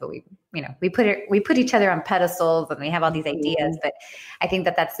humans, but we put each other on pedestals and we have all these ideas. But I think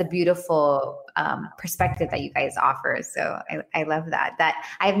that that's the beautiful perspective that you guys offer. So I love that. That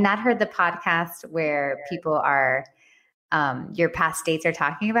I have not heard the podcast where people are your past dates are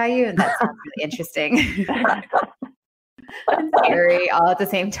talking about you, and that sounds really interesting. And scary all at the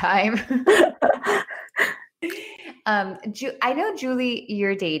same time. I know, Julie,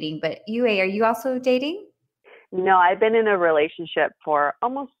 you're dating, but Yue, are you also dating? No, I've been in a relationship for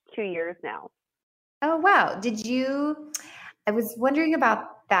almost 2 years now. Oh, wow. I was wondering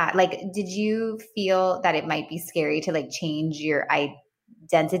about that. Like, did you feel that it might be scary to like change your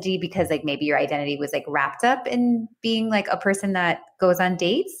identity because like maybe your identity was like wrapped up in being like a person that goes on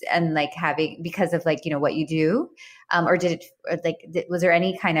dates and like because of like, what you do? Or was there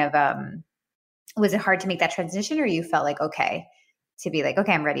any kind of, was it hard to make that transition, or you felt like, okay, to be like,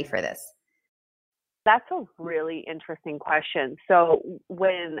 okay, I'm ready for this? That's a really interesting question. So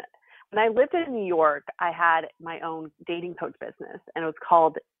when I lived in New York, I had my own dating coach business, and it was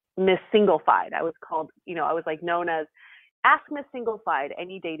called Miss Single-Fied. I was like known as Ask Miss Single-Fied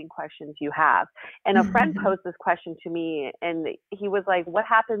any dating questions you have. And a friend posed this question to me, and he was like, what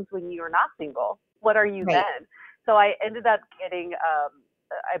happens when you're not single? What are you then? So I ended up getting,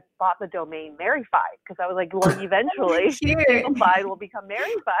 I bought the domain Maryfied because I was like, well, eventually Single-Fied will become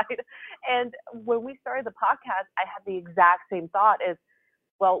Maryfied. And when we started the podcast, I had the exact same thought as,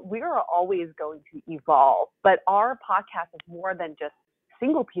 well, we are always going to evolve, but our podcast is more than just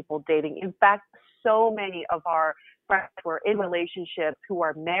single people dating. In fact, so many of our friends who are in relationships, who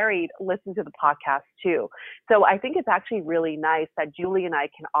are married, listen to the podcast too. So I think it's actually really nice that Julie and I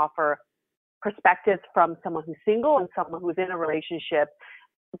can offer perspectives from someone who's single and someone who's in a relationship,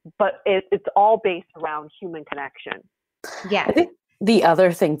 but it's all based around human connection. Yeah. I think the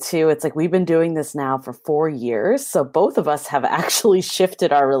other thing too, it's like we've been doing this now for 4 years. So both of us have actually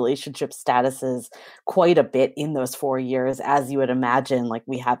shifted our relationship statuses quite a bit in those 4 years, as you would imagine. Like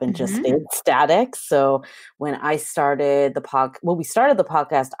we haven't just stayed static. So when we started the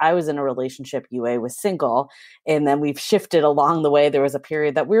podcast, I was in a relationship, Yue was single. And then we've shifted along the way. There was a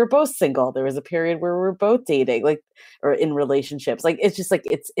period that we were both single. There was a period where we were both dating, or in relationships. Like it's just like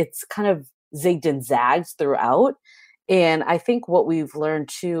it's kind of zigged and zagged throughout. And I think what we've learned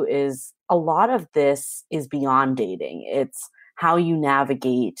too is a lot of this is beyond dating. It's how you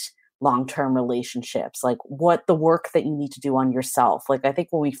navigate long-term relationships, like what the work that you need to do on yourself. Like I think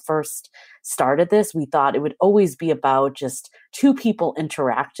when we first started this, we thought it would always be about just two people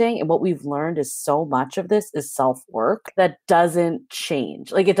interacting. And what we've learned is so much of this is self-work that doesn't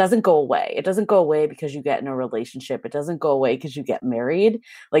change. Like it doesn't go away. It doesn't go away because you get in a relationship. It doesn't go away because you get married.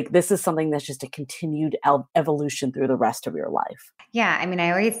 Like this is something that's just a continued evolution through the rest of your life. Yeah. I mean,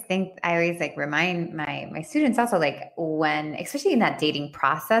 I always like remind my students also, like when, especially in that dating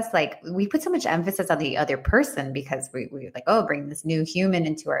process, like we put so much emphasis on the other person because we like, oh, bring this new human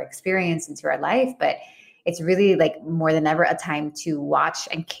into our experience, into our life. But it's really like more than ever a time to watch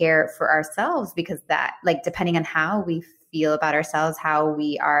and care for ourselves, because that, like, depending on how we feel about ourselves, how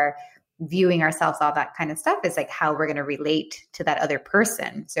we are viewing ourselves, all that kind of stuff is like how we're going to relate to that other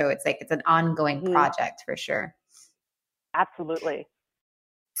person. So it's like, it's an ongoing project for sure. Absolutely.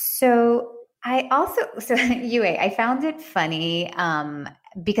 So Yue, I found it funny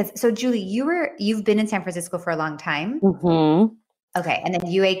because, so Julie, you've been in San Francisco for a long time. Mm-hmm. Okay. And then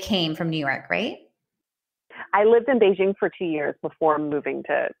Yue came from New York, right? I lived in Beijing for 2 years before moving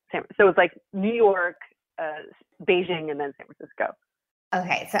to San Francisco. So it was like New York, Beijing, and then San Francisco.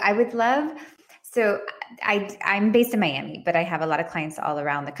 Okay. So I'm based in Miami, but I have a lot of clients all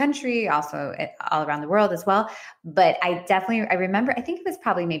around the country, also all around the world as well. But I remember, I think it was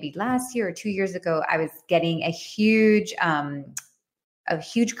probably maybe last year or 2 years ago, I was getting a huge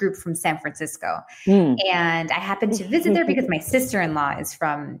group from San Francisco. And I happened to visit there because my sister-in-law is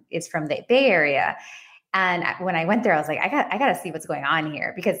from the Bay Area. And when I went there, I was like, I got to see what's going on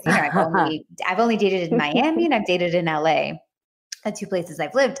here, because I've only dated in Miami and I've dated in LA, the two places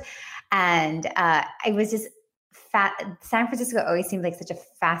I've lived. And I was just San Francisco always seemed like such a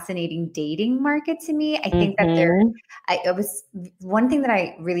fascinating dating market to me. I think that it was one thing that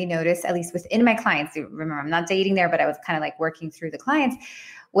I really noticed, at least within my clients. Remember, I'm not dating there, but I was kind of like working through the clients,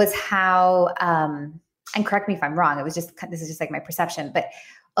 was how, and correct me if I'm wrong, this is just like my perception, but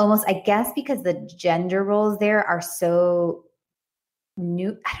almost, I guess, because the gender roles there are so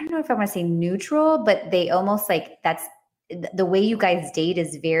new. I don't know if I want to say neutral, but they almost like, that's the way you guys date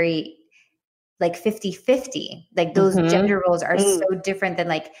is very like 50-50. Like those gender roles are so different than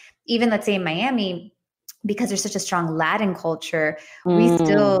like, even let's say in Miami, because there's such a strong Latin culture, we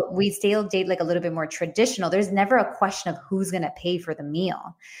still date like a little bit more traditional. There's never a question of who's going to pay for the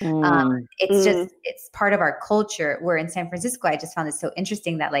meal. It's part of our culture. Where in San Francisco, I just found it so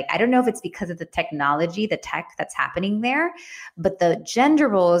interesting that like, I don't know if it's because of the technology, the tech that's happening there, but the gender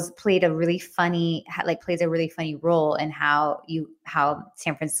roles plays a really funny role in how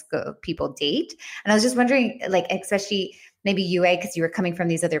San Francisco people date. And I was just wondering, like, especially maybe UA, because you were coming from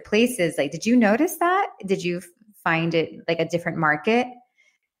these other places, like, did you notice that? Did you find it like a different market?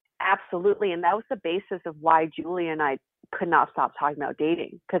 Absolutely. And that was the basis of why Julie and I could not stop talking about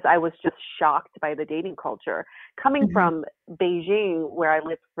dating, because I was just shocked by the dating culture. Coming from Beijing, where I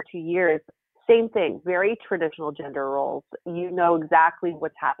lived for 2 years, same thing, very traditional gender roles. You know exactly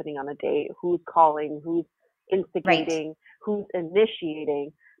what's happening on a date, who's calling, who's instigating, who's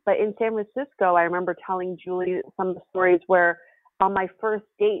initiating. But in San Francisco, I remember telling Julie some of the stories where on my first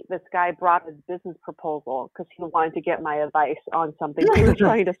date, this guy brought his business proposal because he wanted to get my advice on something he was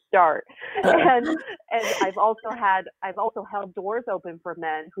trying to start. And I've also held doors open for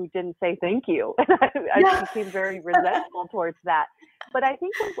men who didn't say thank you. And I became very resentful towards that. But I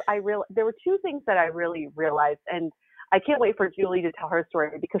think there were two things that I really realized, and I can't wait for Julie to tell her story,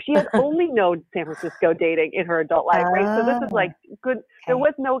 because she has only known San Francisco dating in her adult life, right? So this is like good. Okay. There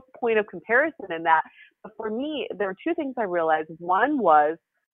was no point of comparison in that. But for me, there were two things I realized. One was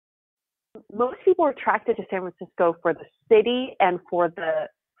most people are attracted to San Francisco for the city and for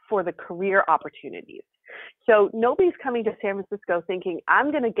the career opportunities. So nobody's coming to San Francisco thinking,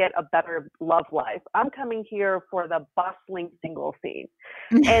 I'm going to get a better love life. I'm coming here for the bustling single scene.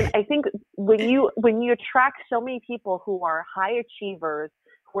 And I think when you attract so many people who are high achievers,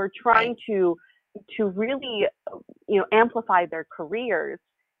 who are trying to really, amplify their careers,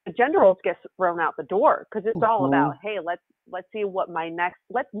 the gender roles get thrown out the door, because it's all about, hey, let's see what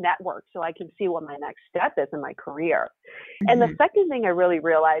let's network so I can see what my next step is in my career. And the second thing I really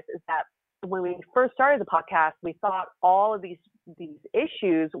realized is that when we first started the podcast, we thought all of these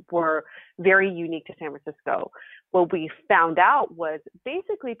issues were very unique to San Francisco. What we found out was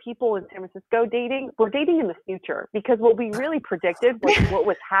basically people in San Francisco were dating in the future, because what we really predicted was what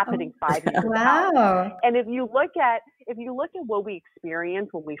was happening 5 years ago. And if you look at what we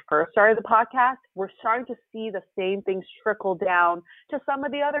experienced when we first started the podcast, we're starting to see the same things trickle down to some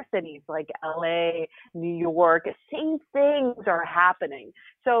of the other cities like LA, New York. Same things are happening.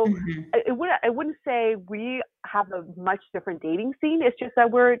 So I wouldn't say we have a much different dating scene. It's just that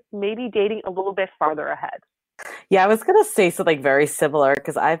we're maybe dating a little bit farther ahead. Yeah, I was going to say something very similar,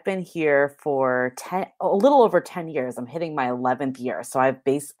 because I've been here for a little over 10 years. I'm hitting my 11th year. So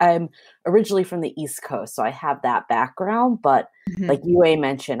I'm originally from the East Coast, so I have that background. But like UA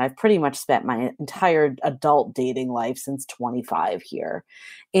mentioned, I've pretty much spent my entire adult dating life since 25 here.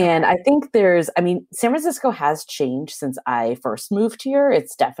 And I think San Francisco has changed since I first moved here.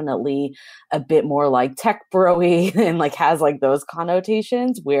 It's definitely a bit more like tech bro-y and like has like those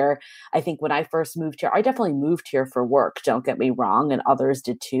connotations, where I think when I first moved here, I definitely moved here for work, don't get me wrong, and others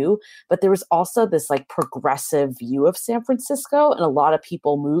did too. But there was also this like progressive view of San Francisco, and a lot of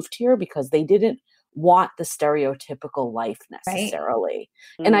people moved here because they didn't want the stereotypical life necessarily.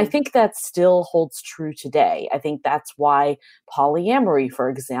 Right. And I think that still holds true today. I think that's why polyamory, for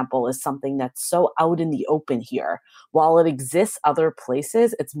example, is something that's so out in the open here. While it exists other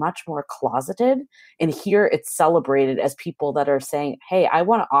places, it's much more closeted. And here it's celebrated as people that are saying, hey, I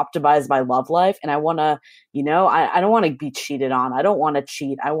want to optimize my love life, and I want to, I don't want to be cheated on. I don't want to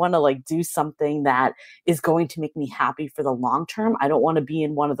cheat. I want to like do something that is going to make me happy for the long term. I don't want to be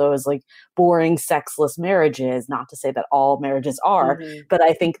in one of those like boring sexless marriages, not to say that all marriages are, but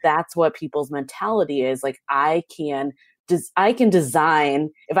I think that's what people's mentality is. Like, I can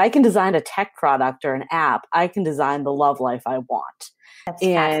design, if I can design a tech product or an app, I can design the love life I want. That's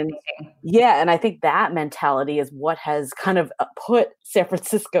fascinating. Yeah, and I think that mentality is what has kind of put San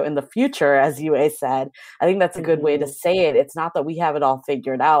Francisco in the future, as UA said. I think that's a good way to say it. It's not that we have it all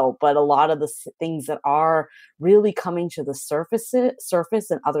figured out, but a lot of the things that are really coming to the surface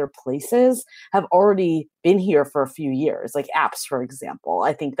in other places have already been here for a few years, like apps, for example.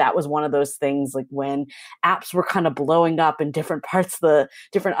 I think that was one of those things, like when apps were kind of blowing up in different parts of the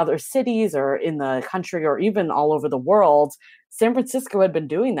different other cities or in the country or even all over the world, San Francisco had been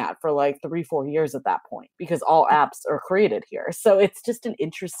doing that for like 3-4 years at that point because all apps are created here. So it's just an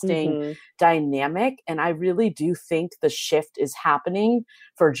interesting dynamic. And I really do think the shift is happening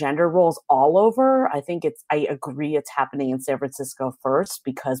for gender roles all over. I agree it's happening in San Francisco first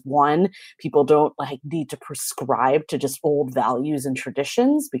because one, people don't like need to prescribe to just old values and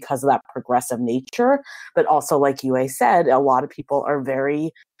traditions because of that progressive nature. But also, like you said, a lot of people are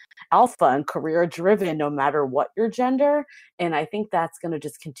very alpha and career driven no matter what your gender. And I think that's going to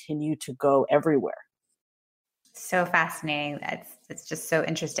just continue to go everywhere. So fascinating. It's just so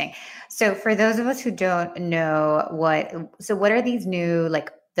interesting. So for those of us who don't know what are these new,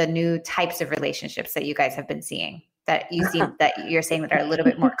 like the new types of relationships that you guys have been seeing that you see that you're saying that are a little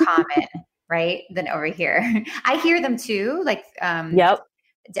bit more common, right? Than over here. I hear them too. Like, Yep.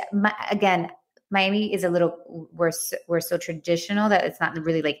 Again, Miami is a little, we're so traditional that it's not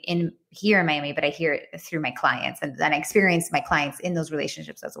really like in here in Miami, but I hear it through my clients and I experience my clients in those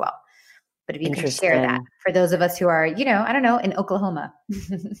relationships as well. But if you can share that for those of us who are, I don't know, in Oklahoma.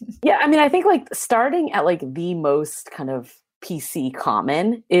 Yeah. I mean, I think like starting at like the most kind of PC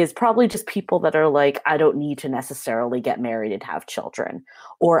common is probably just people that are like, I don't need to necessarily get married and have children,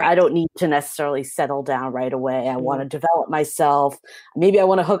 or I don't need to necessarily settle down right away. I want to develop myself. Maybe I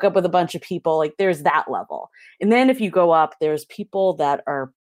want to hook up with a bunch of people. Like there's that level. And then if you go up, there's people that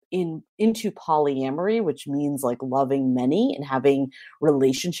are into polyamory, which means like loving many and having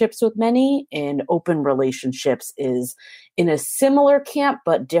relationships with many. And open relationships is in a similar camp,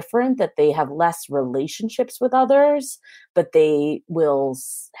 but different, that they have less relationships with others, but they will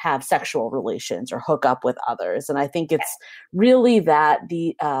have sexual relations or hook up with others. And I think it's really that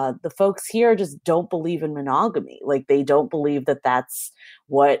the folks here just don't believe in monogamy. Like they don't believe that that's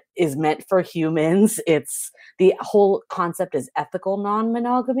what is meant for humans. It's the whole concept is ethical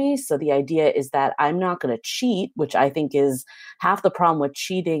non-monogamy. So the idea is that I'm not going to cheat, which I think is half the problem with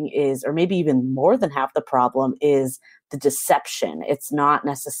cheating is, or maybe even more than half the problem is the deception. It's not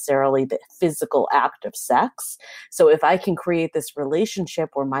necessarily the physical act of sex. So if I can create this relationship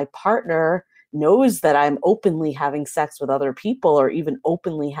where my partner knows that I'm openly having sex with other people or even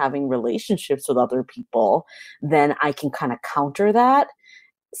openly having relationships with other people, then I can kind of counter that.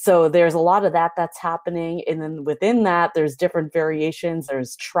 So there's a lot of that's happening. And then within that, there's different variations.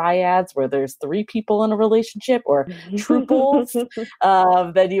 There's triads where there's 3 people in a relationship, or triples.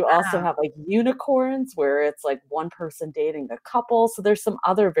 Then you also have like unicorns where it's like one person dating a couple. So there's some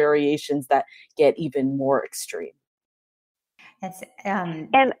other variations that get even more extreme. That's, and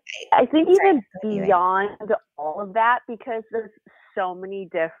I think even beyond all of that, because there's so many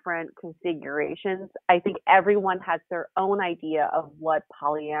different configurations, I think everyone has their own idea of what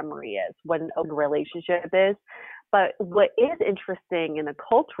polyamory is, what an open relationship is. But what is interesting in the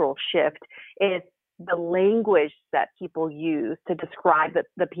cultural shift is the language that people use to describe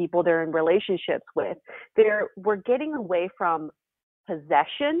the people they're in relationships with. We're getting away from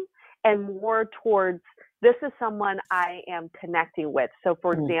possession and more towards, this is someone I am connecting with. So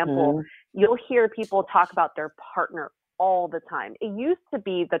for example, you'll hear people talk about their partner all the time. It used to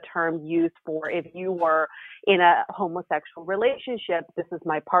be the term used for if you were in a homosexual relationship, this is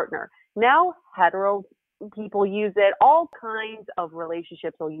my partner. Now hetero people use it. All kinds of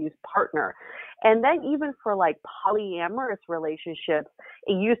relationships will use partner. And then even for like polyamorous relationships,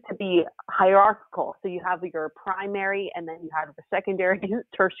 it used to be hierarchical. So you have your primary and then you have the secondary,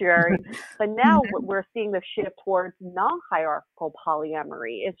 tertiary. But now we're seeing the shift towards non-hierarchical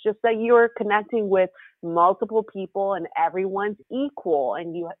polyamory. It's just that you're connecting with multiple people and everyone's equal,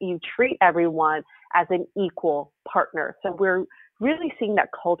 and you treat everyone as an equal partner. So we're really seeing that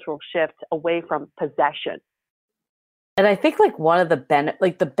cultural shift away from possession. And I think like one of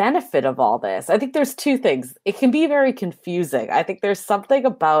the benefit of all this, I think there's 2 things. It can be very confusing. I think there's something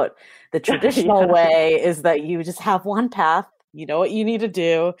about the traditional way is that you just have one path. You know what you need to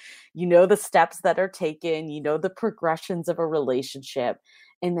do. You know the steps that are taken. You know the progressions of a relationship.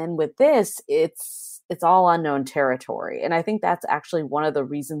 And then with this, it's all unknown territory. And I think that's actually one of the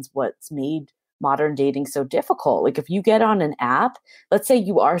reasons what's made modern dating so difficult. Like if you get on an app, let's say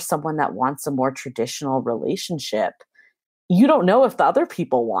you are someone that wants a more traditional relationship, you don't know if the other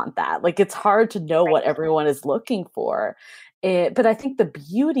people want that. Like it's hard to know what everyone is looking for. But I think the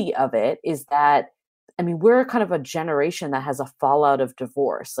beauty of it is that, I mean, we're kind of a generation that has a fallout of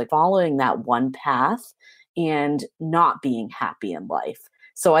divorce, like following that one path and not being happy in life.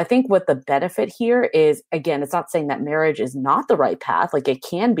 So I think what the benefit here is, again, it's not saying that marriage is not the right path, like it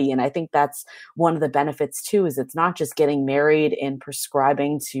can be. And I think that's one of the benefits too, is it's not just getting married and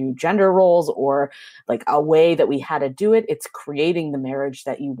prescribing to gender roles or like a way that we had to do it. It's creating the marriage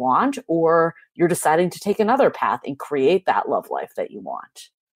that you want, or you're deciding to take another path and create that love life that you want.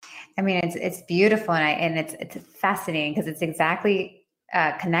 I mean, it's beautiful, and it's fascinating because it's exactly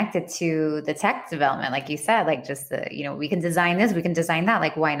connected to the tech development, like you said, like just the, we can design this, we can design that.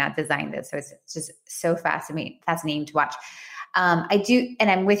 Like, why not design this? So it's just so fascinating to watch. I do, and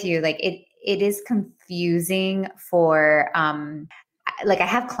I'm with you. Like it is confusing for, like I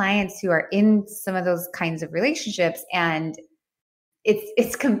have clients who are in some of those kinds of relationships, and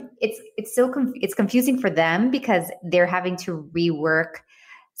it's confusing for them because they're having to rework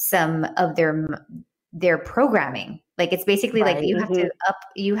some of their programming. Like it's basically right. Like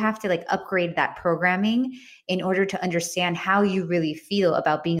you have to like upgrade that programming in order to understand how you really feel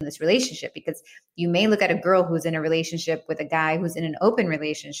about being in this relationship. Because you may look at a girl who's in a relationship with a guy who's in an open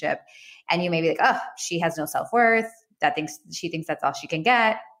relationship, and you may be like, oh, she has no self-worth. She thinks that's all she can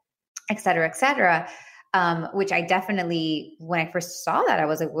get, et cetera, et cetera. Which I definitely, when I first saw that, I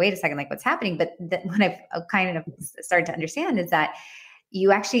was like, wait a second, like what's happening? But when I've kind of started to understand is that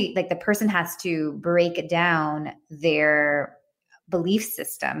you actually, like the person has to break down their belief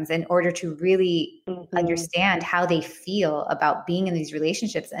systems in order to really understand how they feel about being in these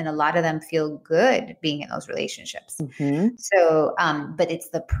relationships. And a lot of them feel good being in those relationships. So, but it's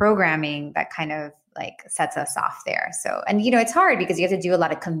the programming that kind of like sets us off there. So, and it's hard because you have to do a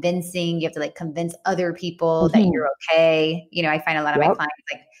lot of convincing. You have to like convince other people that you're okay. I find a lot of my clients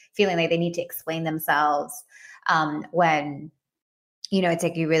like feeling like they need to explain themselves when it's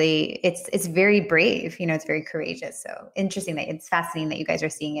like it's very brave, it's very courageous. So interesting it's fascinating that you guys are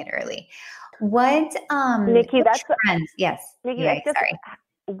seeing it early. What, Nikki, that's trends? Yes. Nikki, sorry.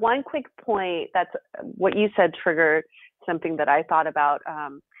 One quick point. That's what you said triggered something that I thought about,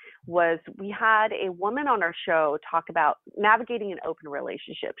 was we had a woman on our show talk about navigating an open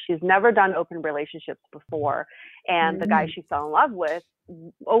relationship. She's never done open relationships before. And the guy she fell in love with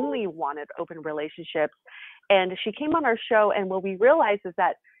only wanted open relationships. And she came on our show, and what we realized is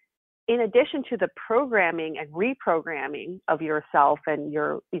that in addition to the programming and reprogramming of yourself and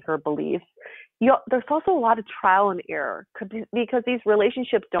your beliefs, there's also a lot of trial and error because these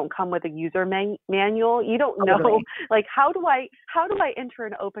relationships don't come with a user manual. You don't know, like, how do I enter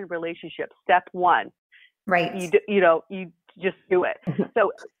an open relationship? Step one, right? You just do it.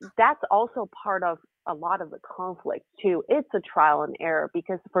 So that's also part of a lot of the conflict too. It's a trial and error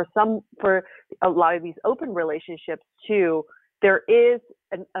because for a lot of these open relationships too, there is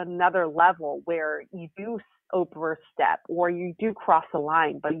another level where you do overstep or you do cross the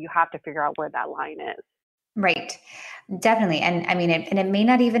line, but you have to figure out where that line is. Right. Definitely. And I mean, it may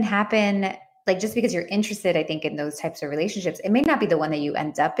not even happen like just because you're interested, I think, in those types of relationships, it may not be the one that you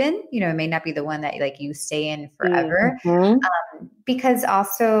end up in, it may not be the one that like you stay in forever. Because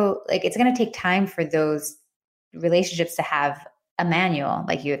also like, it's going to take time for those relationships to have a manual,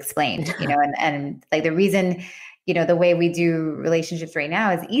 like you explained, and like the reason, the way we do relationships right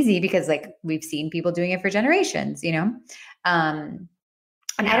now is easy because like we've seen people doing it for generations, and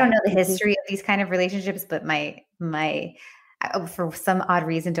I don't know the history of these kind of relationships, but my for some odd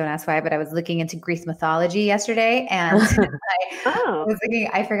reason, don't ask why, but I was looking into Greek mythology yesterday, and I was thinking,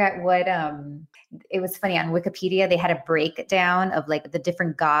 I forgot what, it was funny, on Wikipedia, they had a breakdown of like the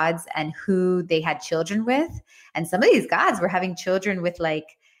different gods and who they had children with. And some of these gods were having children with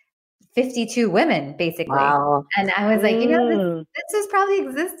like 52 women, basically. Wow. And I was like, this has probably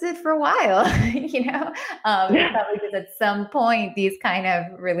existed for a while, probably because at some point these kind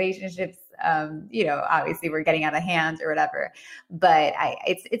of relationships, obviously we're getting out of hand or whatever, but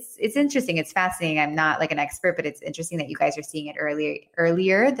it's interesting. It's fascinating. I'm not like an expert, but it's interesting that you guys are seeing it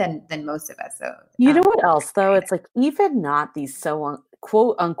earlier than most of us. So, you know what else though? It's like, even not these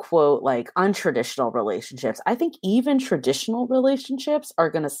quote unquote, like untraditional relationships. I think even traditional relationships are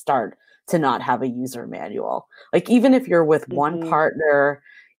going to start to not have a user manual. Like even if you're with one partner,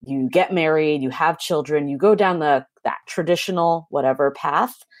 you get married, you have children, you go down that traditional whatever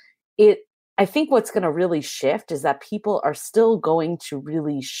path, I think what's going to really shift is that people are still going to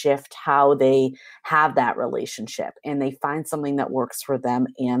really shift how they have that relationship, and they find something that works for them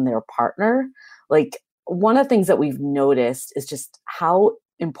and their partner. Like one of the things that we've noticed is just how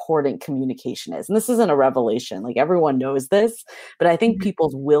important communication is. And this isn't a revelation, like everyone knows this, but I think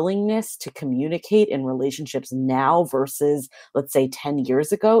people's willingness to communicate in relationships now versus let's say 10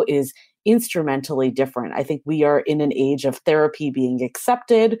 years ago is instrumentally different. I think we are in an age of therapy being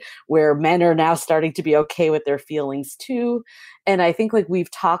accepted, where men are now starting to be okay with their feelings too. And I think like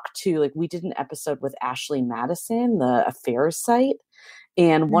we've talked to, like we did an episode with Ashley Madison, the affairs site.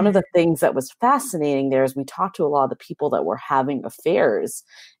 And one of the things that was fascinating there is we talked to a lot of the people that were having affairs,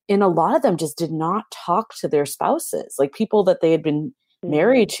 and a lot of them just did not talk to their spouses, like people that they had been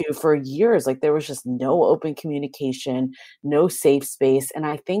married to for years. Like there was just no open communication, no safe space. And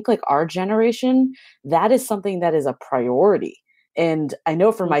I think like our generation, that is something that is a priority. And I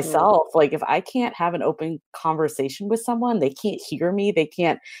know for myself, like if I can't have an open conversation with someone, they can't hear me, they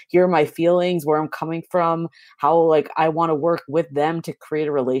can't hear my feelings, where I'm coming from, how like I want to work with them to create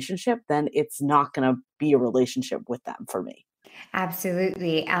a relationship, then it's not going to be a relationship with them for me.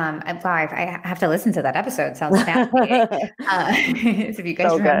 Absolutely. Wow, I have to listen to that episode. Sounds fascinating. So if you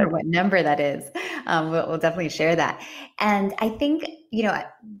guys remember what number that is, we'll definitely share that. And I think,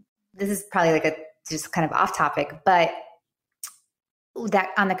 this is probably like just kind of off topic, but that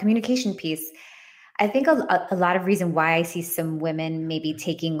on the communication piece, I think a lot of reason why I see some women maybe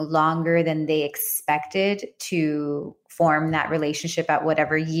taking longer than they expected to form that relationship at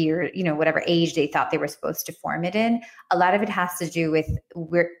whatever year, whatever age they thought they were supposed to form it in. A lot of it has to do with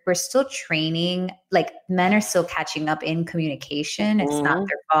we're still training, like men are still catching up in communication. It's not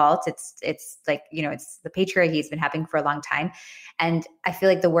their fault. It's like, it's the patriarchy has been happening for a long time. And I feel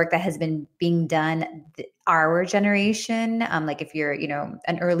like the work that has been being done, our generation, like if you're,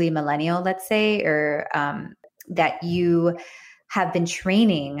 an early millennial, let's say, or that you have been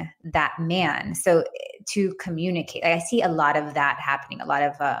training that man. So to communicate, I see a lot of that happening, a lot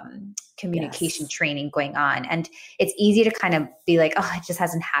of communication training going on. And it's easy to kind of be like, oh, it just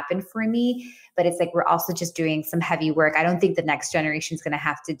hasn't happened for me. But it's like, we're also just doing some heavy work. I don't think the next generation is going to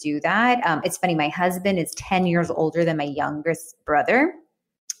have to do that. It's funny. My husband is 10 years older than my youngest brother.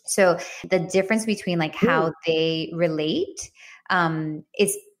 So the difference between like how they relate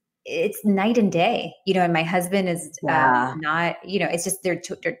it's night and day, and my husband is not, it's just, they're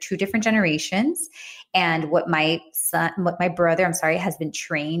two different generations. And what my brother, has been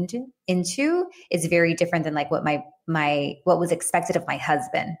trained into is very different than like what what was expected of my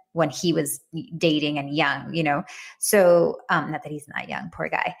husband when he was dating and young, So, not that he's not young, poor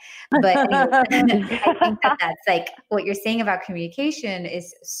guy, but anyway, I think that's like what you're saying about communication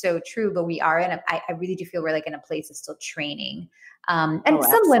is so true, but we are I really do feel we're like in a place of still training. And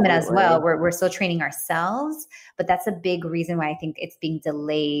some women as well, we're still training ourselves, but that's a big reason why I think it's being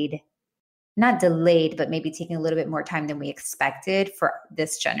not delayed, but maybe taking a little bit more time than we expected for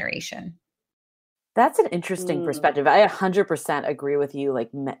this generation. That's an interesting perspective. I 100% agree with you.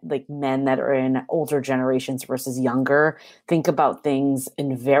 Like men that are in older generations versus younger think about things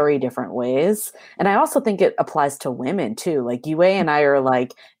in very different ways. And I also think it applies to women too. Like Yue and I are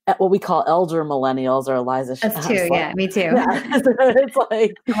like what we call elder millennials, or Eliza. Us too. Yeah, me too. Yeah. It's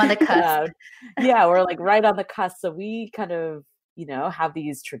like I'm on the cusp. We're like right on the cusp. So we kind of, have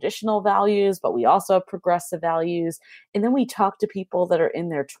these traditional values, but we also have progressive values. And then we talk to people that are in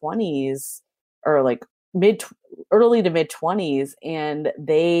their 20s or like early to mid 20s, and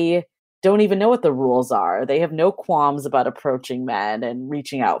they don't even know what the rules are. They have no qualms about approaching men and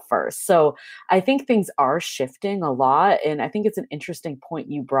reaching out first. So I think things are shifting a lot. And I think it's an interesting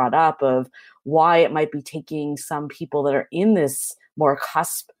point you brought up of why it might be taking some people that are in this more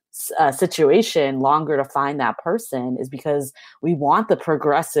cusp situation longer to find that person, is because we want the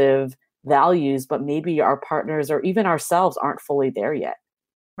progressive values, but maybe our partners or even ourselves aren't fully there yet.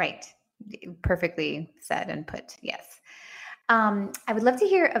 Right. Perfectly said and put. Yes. I would love to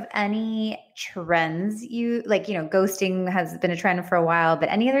hear of any trends you like, ghosting has been a trend for a while, but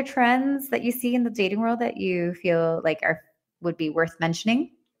any other trends that you see in the dating world that you feel like would be worth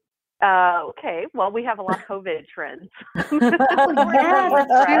mentioning? Okay. Well, we have a lot of COVID trends. Yeah,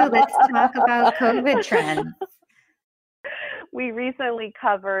 that's true. Let's talk about COVID trends. We recently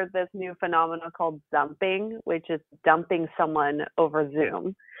covered this new phenomenon called dumping, which is dumping someone over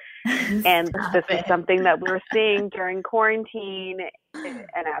Zoom. And this is something that we were seeing during quarantine. And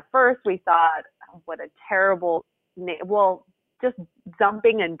at first we thought, what a terrible just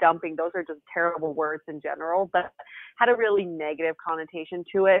dumping and dumping, those are just terrible words in general, but had a really negative connotation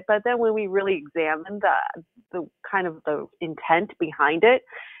to it. But then when we really examined the kind of the intent behind it,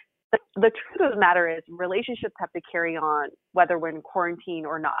 the truth of the matter is relationships have to carry on whether we're in quarantine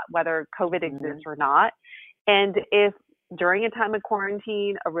or not, whether COVID exists or not. And if during a time of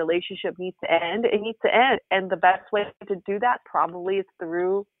quarantine, a relationship needs to end, it needs to end. And the best way to do that probably is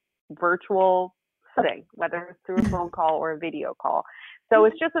through virtual setting, whether it's through a phone call or a video call. So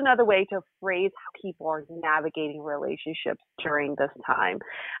it's just another way to phrase how people are navigating relationships during this time.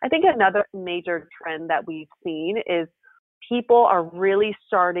 I think another major trend that we've seen is people are really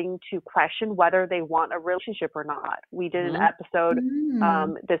starting to question whether they want a relationship or not. We did an episode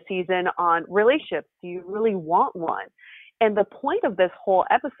this season on relationships. Do you really want one? And the point of this whole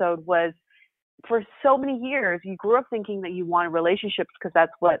episode was, for so many years, you grew up thinking that you wanted relationships because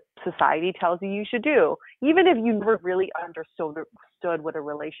that's what society tells you you should do, even if you never really understood what a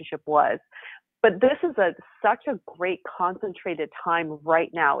relationship was. But this is such a great concentrated time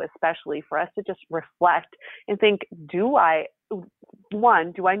right now, especially for us to just reflect and think, do I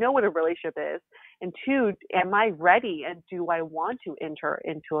know what a relationship is? And two, am I ready? And do I want to enter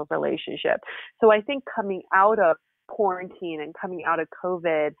into a relationship? So I think coming out of quarantine and coming out of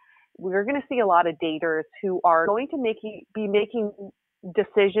COVID, we're going to see a lot of daters who are going to be making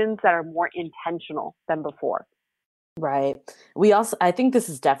decisions that are more intentional than before. Right. I think this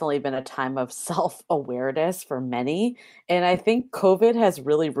has definitely been a time of self-awareness for many. And I think COVID has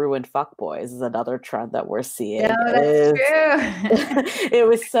really ruined fuckboys is another trend that we're seeing. No, that's true. It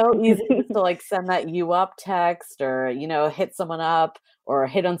was so easy to like send that you up text or, hit someone up or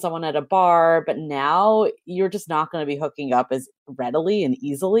hit on someone at a bar. But now you're just not going to be hooking up as readily and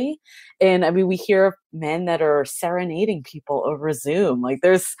easily. And I mean, we hear of men that are serenading people over Zoom. Like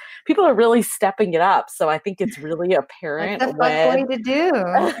people are really stepping it up. So I think it's really apparent. That's a fuckboy to do.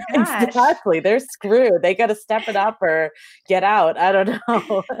 Oh, exactly. They're screwed. They got to step it up or get out. I don't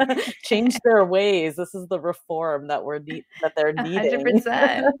know. Change their ways. This is the reform that they're needing.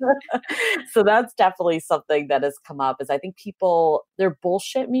 100%. So that's definitely something that has come up. Is I think their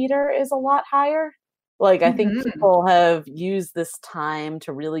bullshit meter is a lot higher. Like, I think people have used this time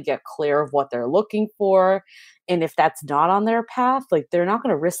to really get clear of what they're looking for. And if that's not on their path, like, they're not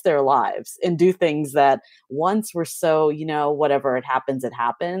going to risk their lives and do things that once were so, whatever it happens.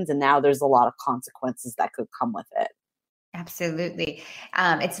 And now there's a lot of consequences that could come with it. Absolutely.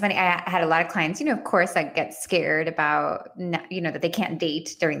 It's funny. I had a lot of clients, of course, that get scared about, that they can't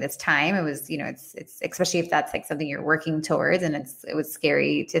date during this time. It was, it's especially if that's like something you're working towards, and it was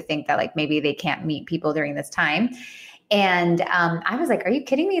scary to think that like maybe they can't meet people during this time. And I was like, are you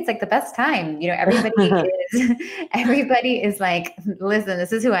kidding me? It's like the best time. Everybody is like, listen,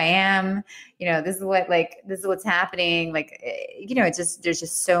 this is who I am. This is what's happening. Like, there's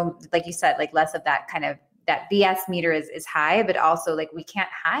just so, like you said, like less of that kind of, that BS meter is high, but also like we can't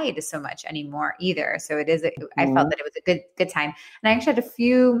hide so much anymore either. So I felt that it was a good time. And I actually had a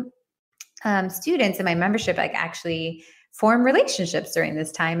few students in my membership like actually form relationships during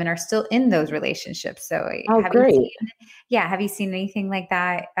this time and are still in those relationships. So have you seen anything like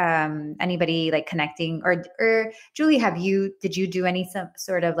that? Anybody like connecting or Julie, did you do any some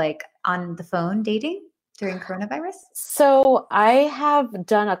sort of like on the phone dating during coronavirus? So I have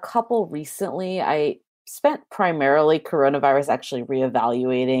done a couple recently. I spent primarily coronavirus actually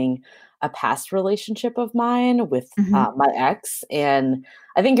reevaluating a past relationship of mine with my ex. And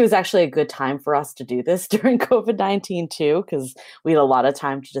I think it was actually a good time for us to do this during COVID-19 too, because we had a lot of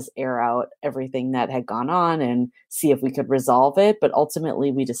time to just air out everything that had gone on and see if we could resolve it. But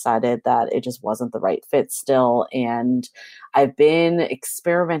ultimately we decided that it just wasn't the right fit still. And I've been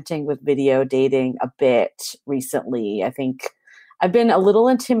experimenting with video dating a bit recently. I think I've been a little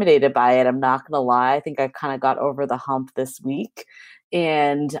intimidated by it. I'm not going to lie. I think I kind of got over the hump this week.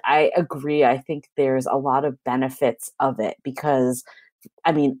 And I agree. I think there's a lot of benefits of it because,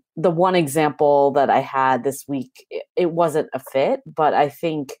 I mean, the one example that I had this week, it wasn't a fit, but I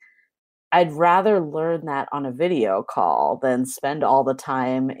think I'd rather learn that on a video call than spend all the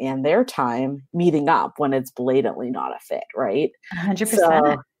time and their time meeting up when it's blatantly not a fit, right? 100%.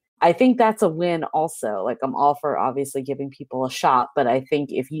 So, I think that's a win also. Like I'm all for obviously giving people a shot, but I think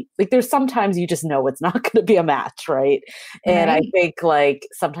if you like, there's sometimes you just know it's not going to be a match. Right. And I think like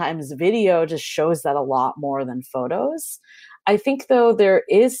sometimes video just shows that a lot more than photos. I think though, there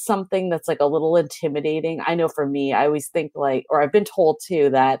is something that's like a little intimidating. I know for me, I always think like, or I've been told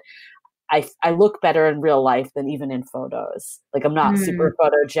too, that I look better in real life than even in photos. Like I'm not super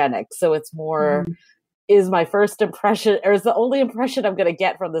photogenic. So it's more, is my first impression or is the only impression I'm going to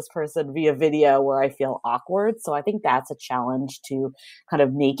get from this person via video where I feel awkward. So I think that's a challenge to kind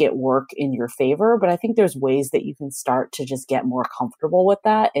of make it work in your favor. But I think there's ways that you can start to just get more comfortable with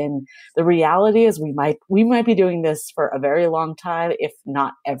that. And the reality is we might be doing this for a very long time, if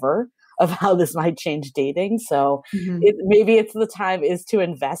not ever of how this might change dating. So Mhm. maybe it's the time is to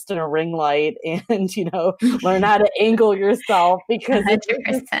invest in a ring light and, learn how to angle yourself, because it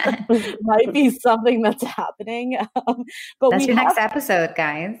 100%. might be something that's happening. But That's we your next have episode,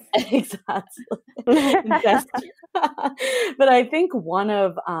 guys. exactly invest. But I think one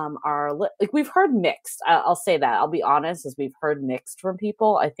of we've heard mixed. I'll say that. I'll be honest, as we've heard mixed from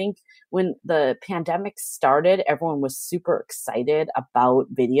people. I think when the pandemic started, everyone was super excited about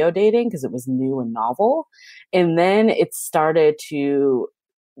video dating because it was new and novel, and then it started to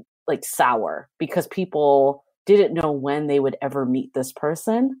sour because people didn't know when they would ever meet this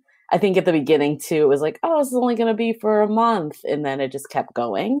person. I think at the beginning too, it was like, oh, this is only going to be for a month. And then it just kept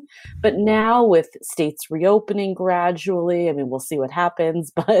going. But now with states reopening gradually, I mean, we'll see what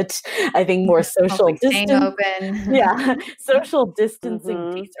happens, but I think more social Hopefully staying distance. open. Yeah. Social distancing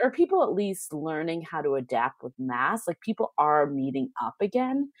Mhm. dates, or people at least learning how to adapt with masks. Like people are meeting up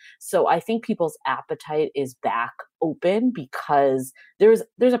again. So I think people's appetite is back open because there's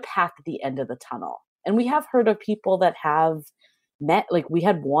a path at the end of the tunnel. And we have heard of people that have met, like we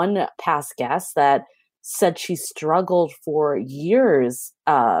had one past guest that said she struggled for years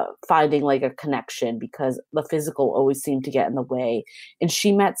finding like a connection because the physical always seemed to get in the way. And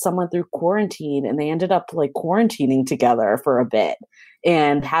she met someone through quarantine and they ended up like quarantining together for a bit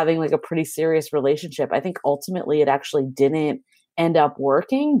and having like a pretty serious relationship. I think ultimately it actually didn't end up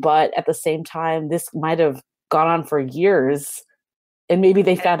working, but at the same time, this might have gone on for years and maybe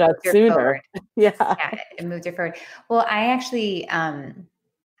they found out sooner. Yeah. Yeah, it moved it forward. Well, I actually, I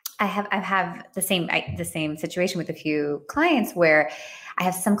have the same situation with a few clients where I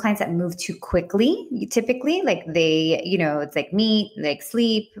have some clients that move too quickly. Typically, like they, it's like meet, like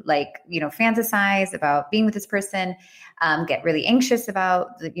sleep, like fantasize about being with this person, get really anxious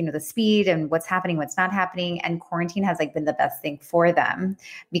about the speed and what's happening, what's not happening. And quarantine has like been the best thing for them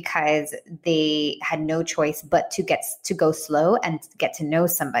because they had no choice but to go slow and get to know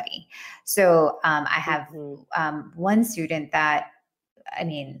somebody. So I have one student that, I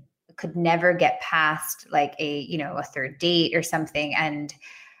mean, could never get past like a third date or something. And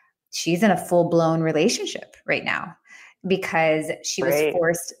she's in a full blown relationship right now because she was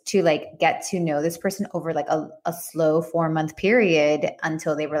forced to like get to know this person over like a slow 4-month period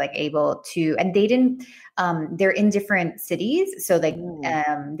until they were like able to, and they didn't, they're in different cities. So like,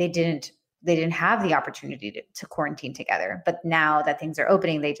 they didn't have the opportunity to quarantine together, but now that things are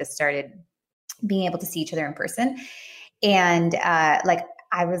opening, they just started being able to see each other in person. And like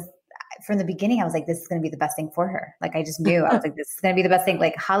I was, from the beginning, I was like, this is going to be the best thing for her. Like, I just knew. I was like, this is going to be the best thing.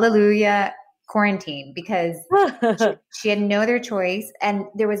 Like, hallelujah, quarantine, because she had no other choice. And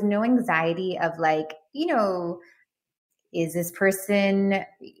there was no anxiety of like, is this person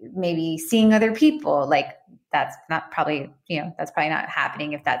maybe seeing other people? Like, that's probably not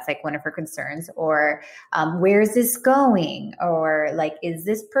happening if that's like one of her concerns. Or where is this going? Or like, is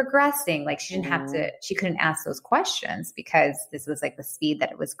this progressing? Like she couldn't ask those questions because this was like the speed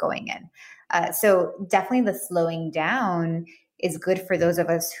that it was going in. So definitely the slowing down is good for those of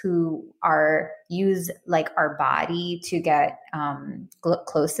us who use like our body to get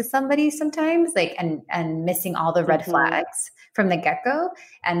close to somebody sometimes, like, and missing all the red flags from the get-go.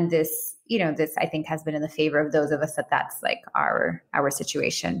 And this I think has been in the favor of those of us that's like our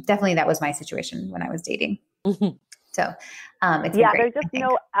situation. Definitely that was my situation when I was dating. So it's great, there's just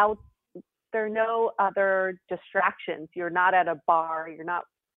there are no other distractions. You're not at a bar. You're not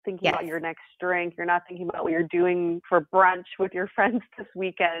thinking about your next drink. You're not thinking about what you're doing for brunch with your friends this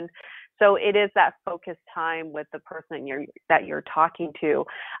weekend. So it is that focused time with the person that you're talking to.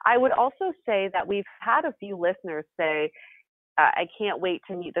 I would also say that we've had a few listeners say, I can't wait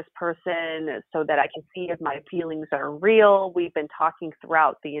to meet this person so that I can see if my feelings are real. We've been talking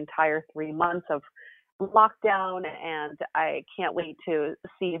throughout the entire 3 months of lockdown, and I can't wait to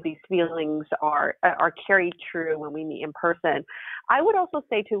see if these feelings are carried true when we meet in person. I would also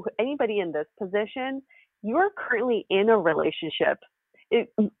say to anybody in this position, you're currently in a relationship.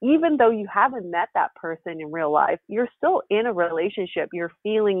 Even though you haven't met that person in real life, you're still in a relationship. Your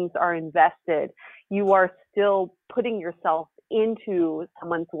feelings are invested. You are still putting yourself into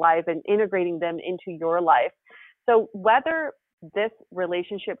someone's life and integrating them into your life. So whether this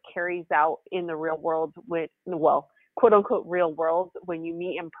relationship carries out in the real world quote unquote real world when you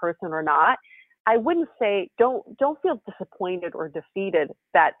meet in person or not, I wouldn't say don't feel disappointed or defeated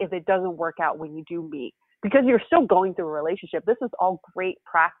that if it doesn't work out when you do meet, because you're still going through a relationship. This is all great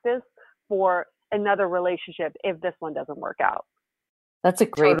practice for another relationship if this one doesn't work out. That's a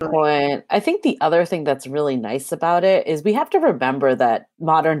great Totally. point. I think the other thing that's really nice about it is we have to remember that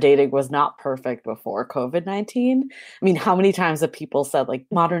modern dating was not perfect before COVID-19. I mean, how many times have people said like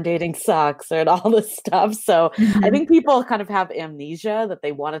modern dating sucks and all this stuff? So I Mhm. think people kind of have amnesia that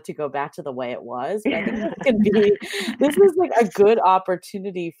they wanted to go back to the way it was. But I think this is like a good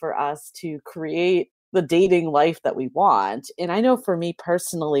opportunity for us to create the dating life that we want. And I know for me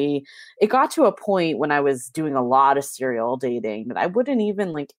personally, it got to a point when I was doing a lot of serial dating that I wouldn't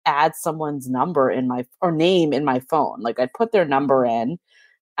even like add someone's number in my or name in my phone. Like I'd put their number in.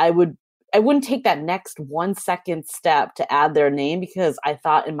 I would I wouldn't take that next 1 second step to add their name because I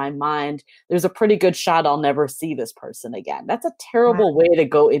thought in my mind there's a pretty good shot I'll never see this person again. That's a Wow. terrible way to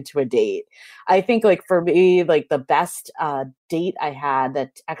go into a date. I think like for me, like the best date I had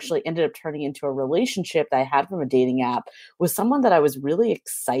that actually ended up turning into a relationship that I had from a dating app was someone that I was really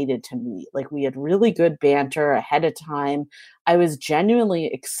excited to meet. Like we had really good banter ahead of time. I was genuinely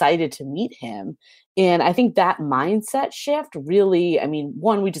excited to meet him. And I think that mindset shift really, I mean,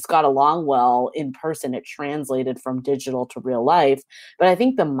 one, we just got along well in person. It translated from digital to real life. But I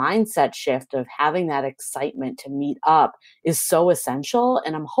think the mindset shift of having that excitement to meet up is so essential.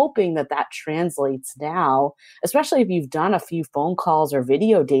 And I'm hoping that that translates now, especially if you've done a few phone calls or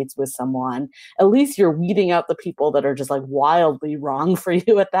video dates with someone. At least you're weeding out the people that are just like wildly wrong for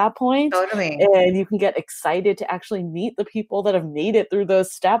you at that point. Totally. And you can get excited to actually meet the people that have made it through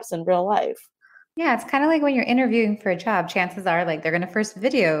those steps in real life. Yeah, it's kind of like when you're interviewing for a job, chances are like they're going to first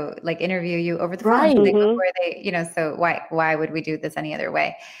video like interview you over the phone Right. like Mhm. before they, so why would we do this any other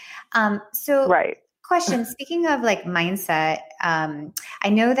way? So Right. question, speaking of like mindset, I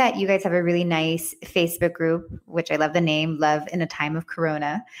know that you guys have a really nice Facebook group, which I love the name, Love in a Time of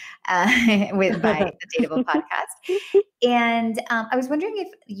Corona, with by the Dateable podcast. And I was wondering if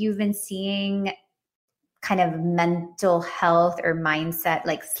you've been seeing kind of mental health or mindset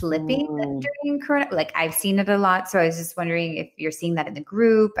like slipping Mm. during corona. Like I've seen it a lot, so I was just wondering if you're seeing that in the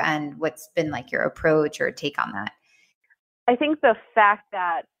group and what's been like your approach or take on that. I think the fact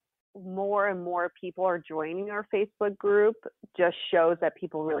that more and more people are joining our Facebook group just shows that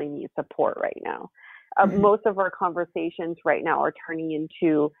people really need support right now. Mhm. Most of our conversations right now are turning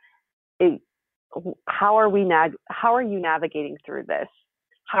into how are you navigating through this?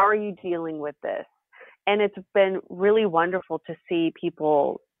 How are you dealing with this? And it's been really wonderful to see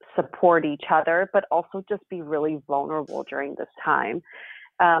people support each other, but also just be really vulnerable during this time.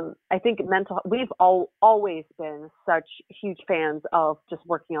 I think we've always been such huge fans of just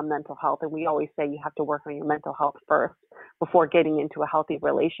working on mental health. And we always say you have to work on your mental health first before getting into a healthy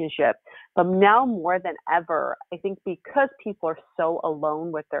relationship. But now more than ever, I think because people are so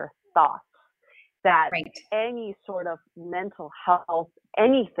alone with their thoughts, that Right. any sort of mental health,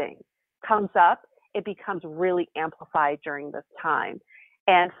 anything comes up, it becomes really amplified during this time.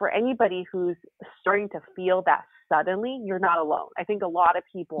 And for anybody who's starting to feel that suddenly, you're not alone. I think a lot of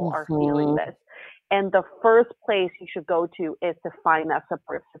people are feeling this. And the first place you should go to is to find that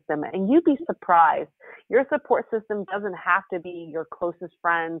support system. And you'd be surprised. Your support system doesn't have to be your closest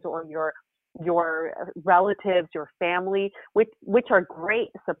friends or your relatives, your family, which are great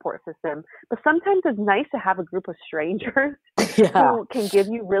support systems. But sometimes it's nice to have a group of strangers Yeah. who can give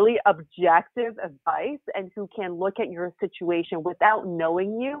you really objective advice and who can look at your situation without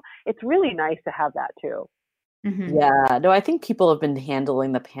knowing you. It's really nice to have that too. Mhm. Yeah. No, I think people have been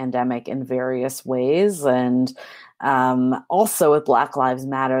handling the pandemic in various ways. And also with Black Lives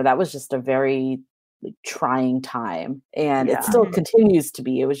Matter, that was just a very like, trying time. And it Yeah. still Mhm. continues to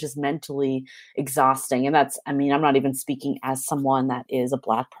be. It was just mentally exhausting. And that's, I mean, I'm not even speaking as someone that is a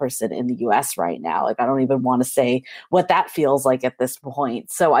Black person in the US right now. Like, I don't even want to say what that feels like at this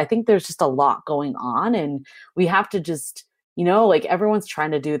point. So I think there's just a lot going on. And we have to just, like everyone's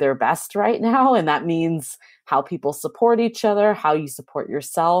trying to do their best right now. And that means how people support each other, how you support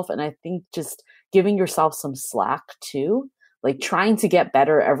yourself. And I think just giving yourself some slack too, like trying to get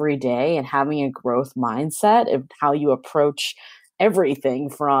better every day and having a growth mindset of how you approach everything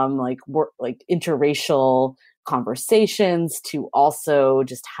from like work, like interracial conversations to also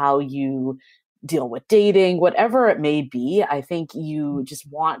just how you deal with dating, whatever it may be. I think you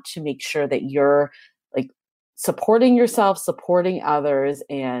just want to make sure that you're like supporting yourself, supporting others,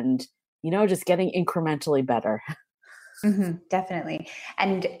 and just getting incrementally better. Definitely.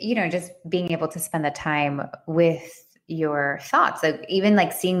 And, just being able to spend the time with your thoughts, like even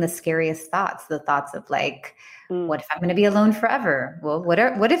like seeing the scariest thoughts, the thoughts of like, Mm. what if I'm going to be alone forever? Well, what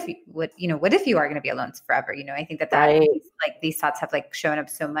if you are going to be alone forever? I think that Right. like these thoughts have like shown up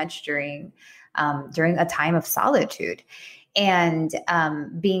so much during a time of solitude, and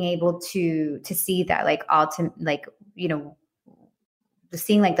being able to see that like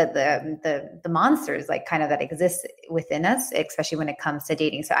seeing like the monsters like kind of that exist within us, especially when it comes to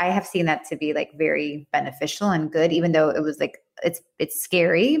dating. So I have seen that to be like very beneficial and good, even though it was like, it's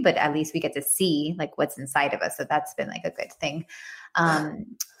scary, but at least we get to see like what's inside of us. So that's been like a good thing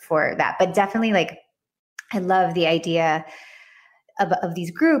for that. But definitely like, I love the idea of these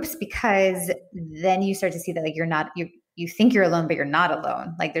groups, because then you start to see that like you think you're alone, but you're not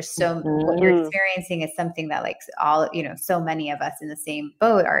alone. Like there's what you're experiencing is something that like so many of us in the same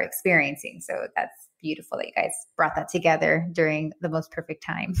boat are experiencing. So that's beautiful that you guys brought that together during the most perfect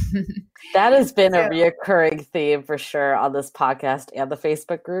time. That has been a reoccurring theme for sure on this podcast and the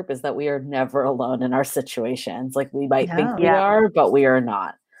Facebook group, is that we are never alone in our situations. Like we might think we are, but we are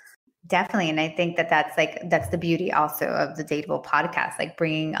not. Definitely. And I think that's the beauty also of the Dateable podcast, like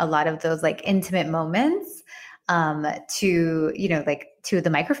bringing a lot of those like intimate moments to, like to the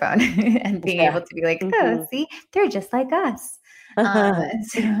microphone and being able to be like, oh, see, they're just like us. So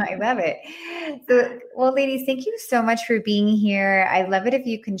I love it. So, well, ladies, thank you so much for being here. I love it if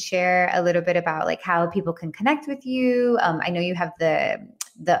you can share a little bit about like how people can connect with you. I know you have the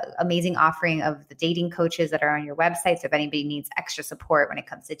amazing offering of the dating coaches that are on your website. So if anybody needs extra support when it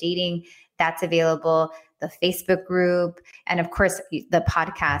comes to dating, that's available. The Facebook group, and of course the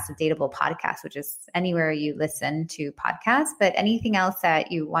podcast, the Dateable podcast, which is anywhere you listen to podcasts. But anything else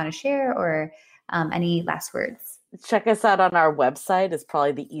that you want to share, or any last words? Check us out on our website is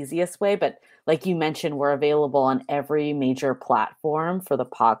probably the easiest way. But like you mentioned, we're available on every major platform for the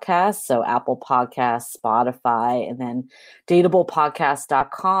podcast. So Apple Podcasts, Spotify, and then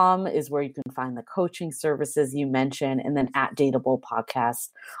dateablepodcast.com is where you can find the coaching services you mentioned. And then at Dateable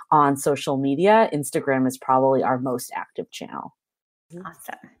Podcast on social media. Instagram is probably our most active channel.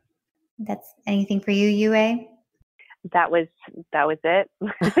 Awesome. That's anything for you, Yue? That was it.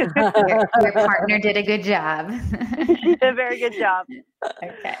 Your partner did a good job. She did a very good job.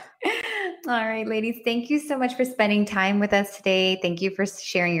 Okay. All right, ladies. Thank you so much for spending time with us today. Thank you for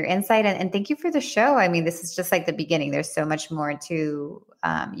sharing your insight, and thank you for the show. I mean, this is just like the beginning. There's so much more to,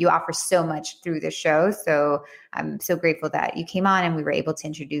 you offer so much through the show. So I'm so grateful that you came on and we were able to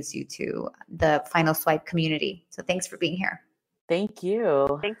introduce you to the Final Swipe community. So thanks for being here. Thank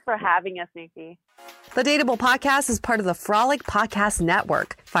you. Thanks for having us, Nikki. The Dateable Podcast is part of the Frolic Podcast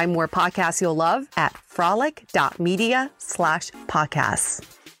Network. Find more podcasts you'll love at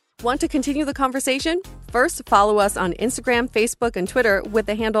frolic.media/podcasts. Want to continue the conversation? First, follow us on Instagram, Facebook, and Twitter with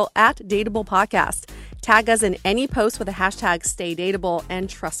the handle @DateablePodcast. Tag us in any post with the hashtag StayDateable, and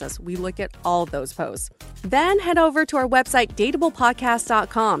trust us, we look at all of those posts. Then head over to our website,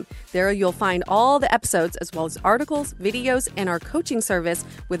 dateablepodcast.com. There you'll find all the episodes as well as articles, videos, and our coaching service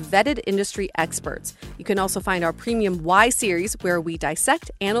with vetted industry experts. You can also find our premium Why series, where we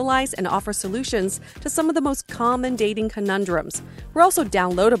dissect, analyze, and offer solutions to some of the most common dating conundrums. We're also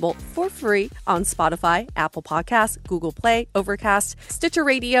downloadable for free on Spotify, Apple Podcasts, Google Play, Overcast, Stitcher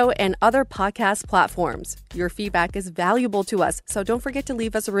Radio, and other podcast platforms. Your feedback is valuable to us, so don't forget to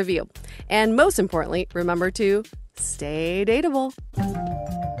leave us a review. And most importantly, remember to stay dateable.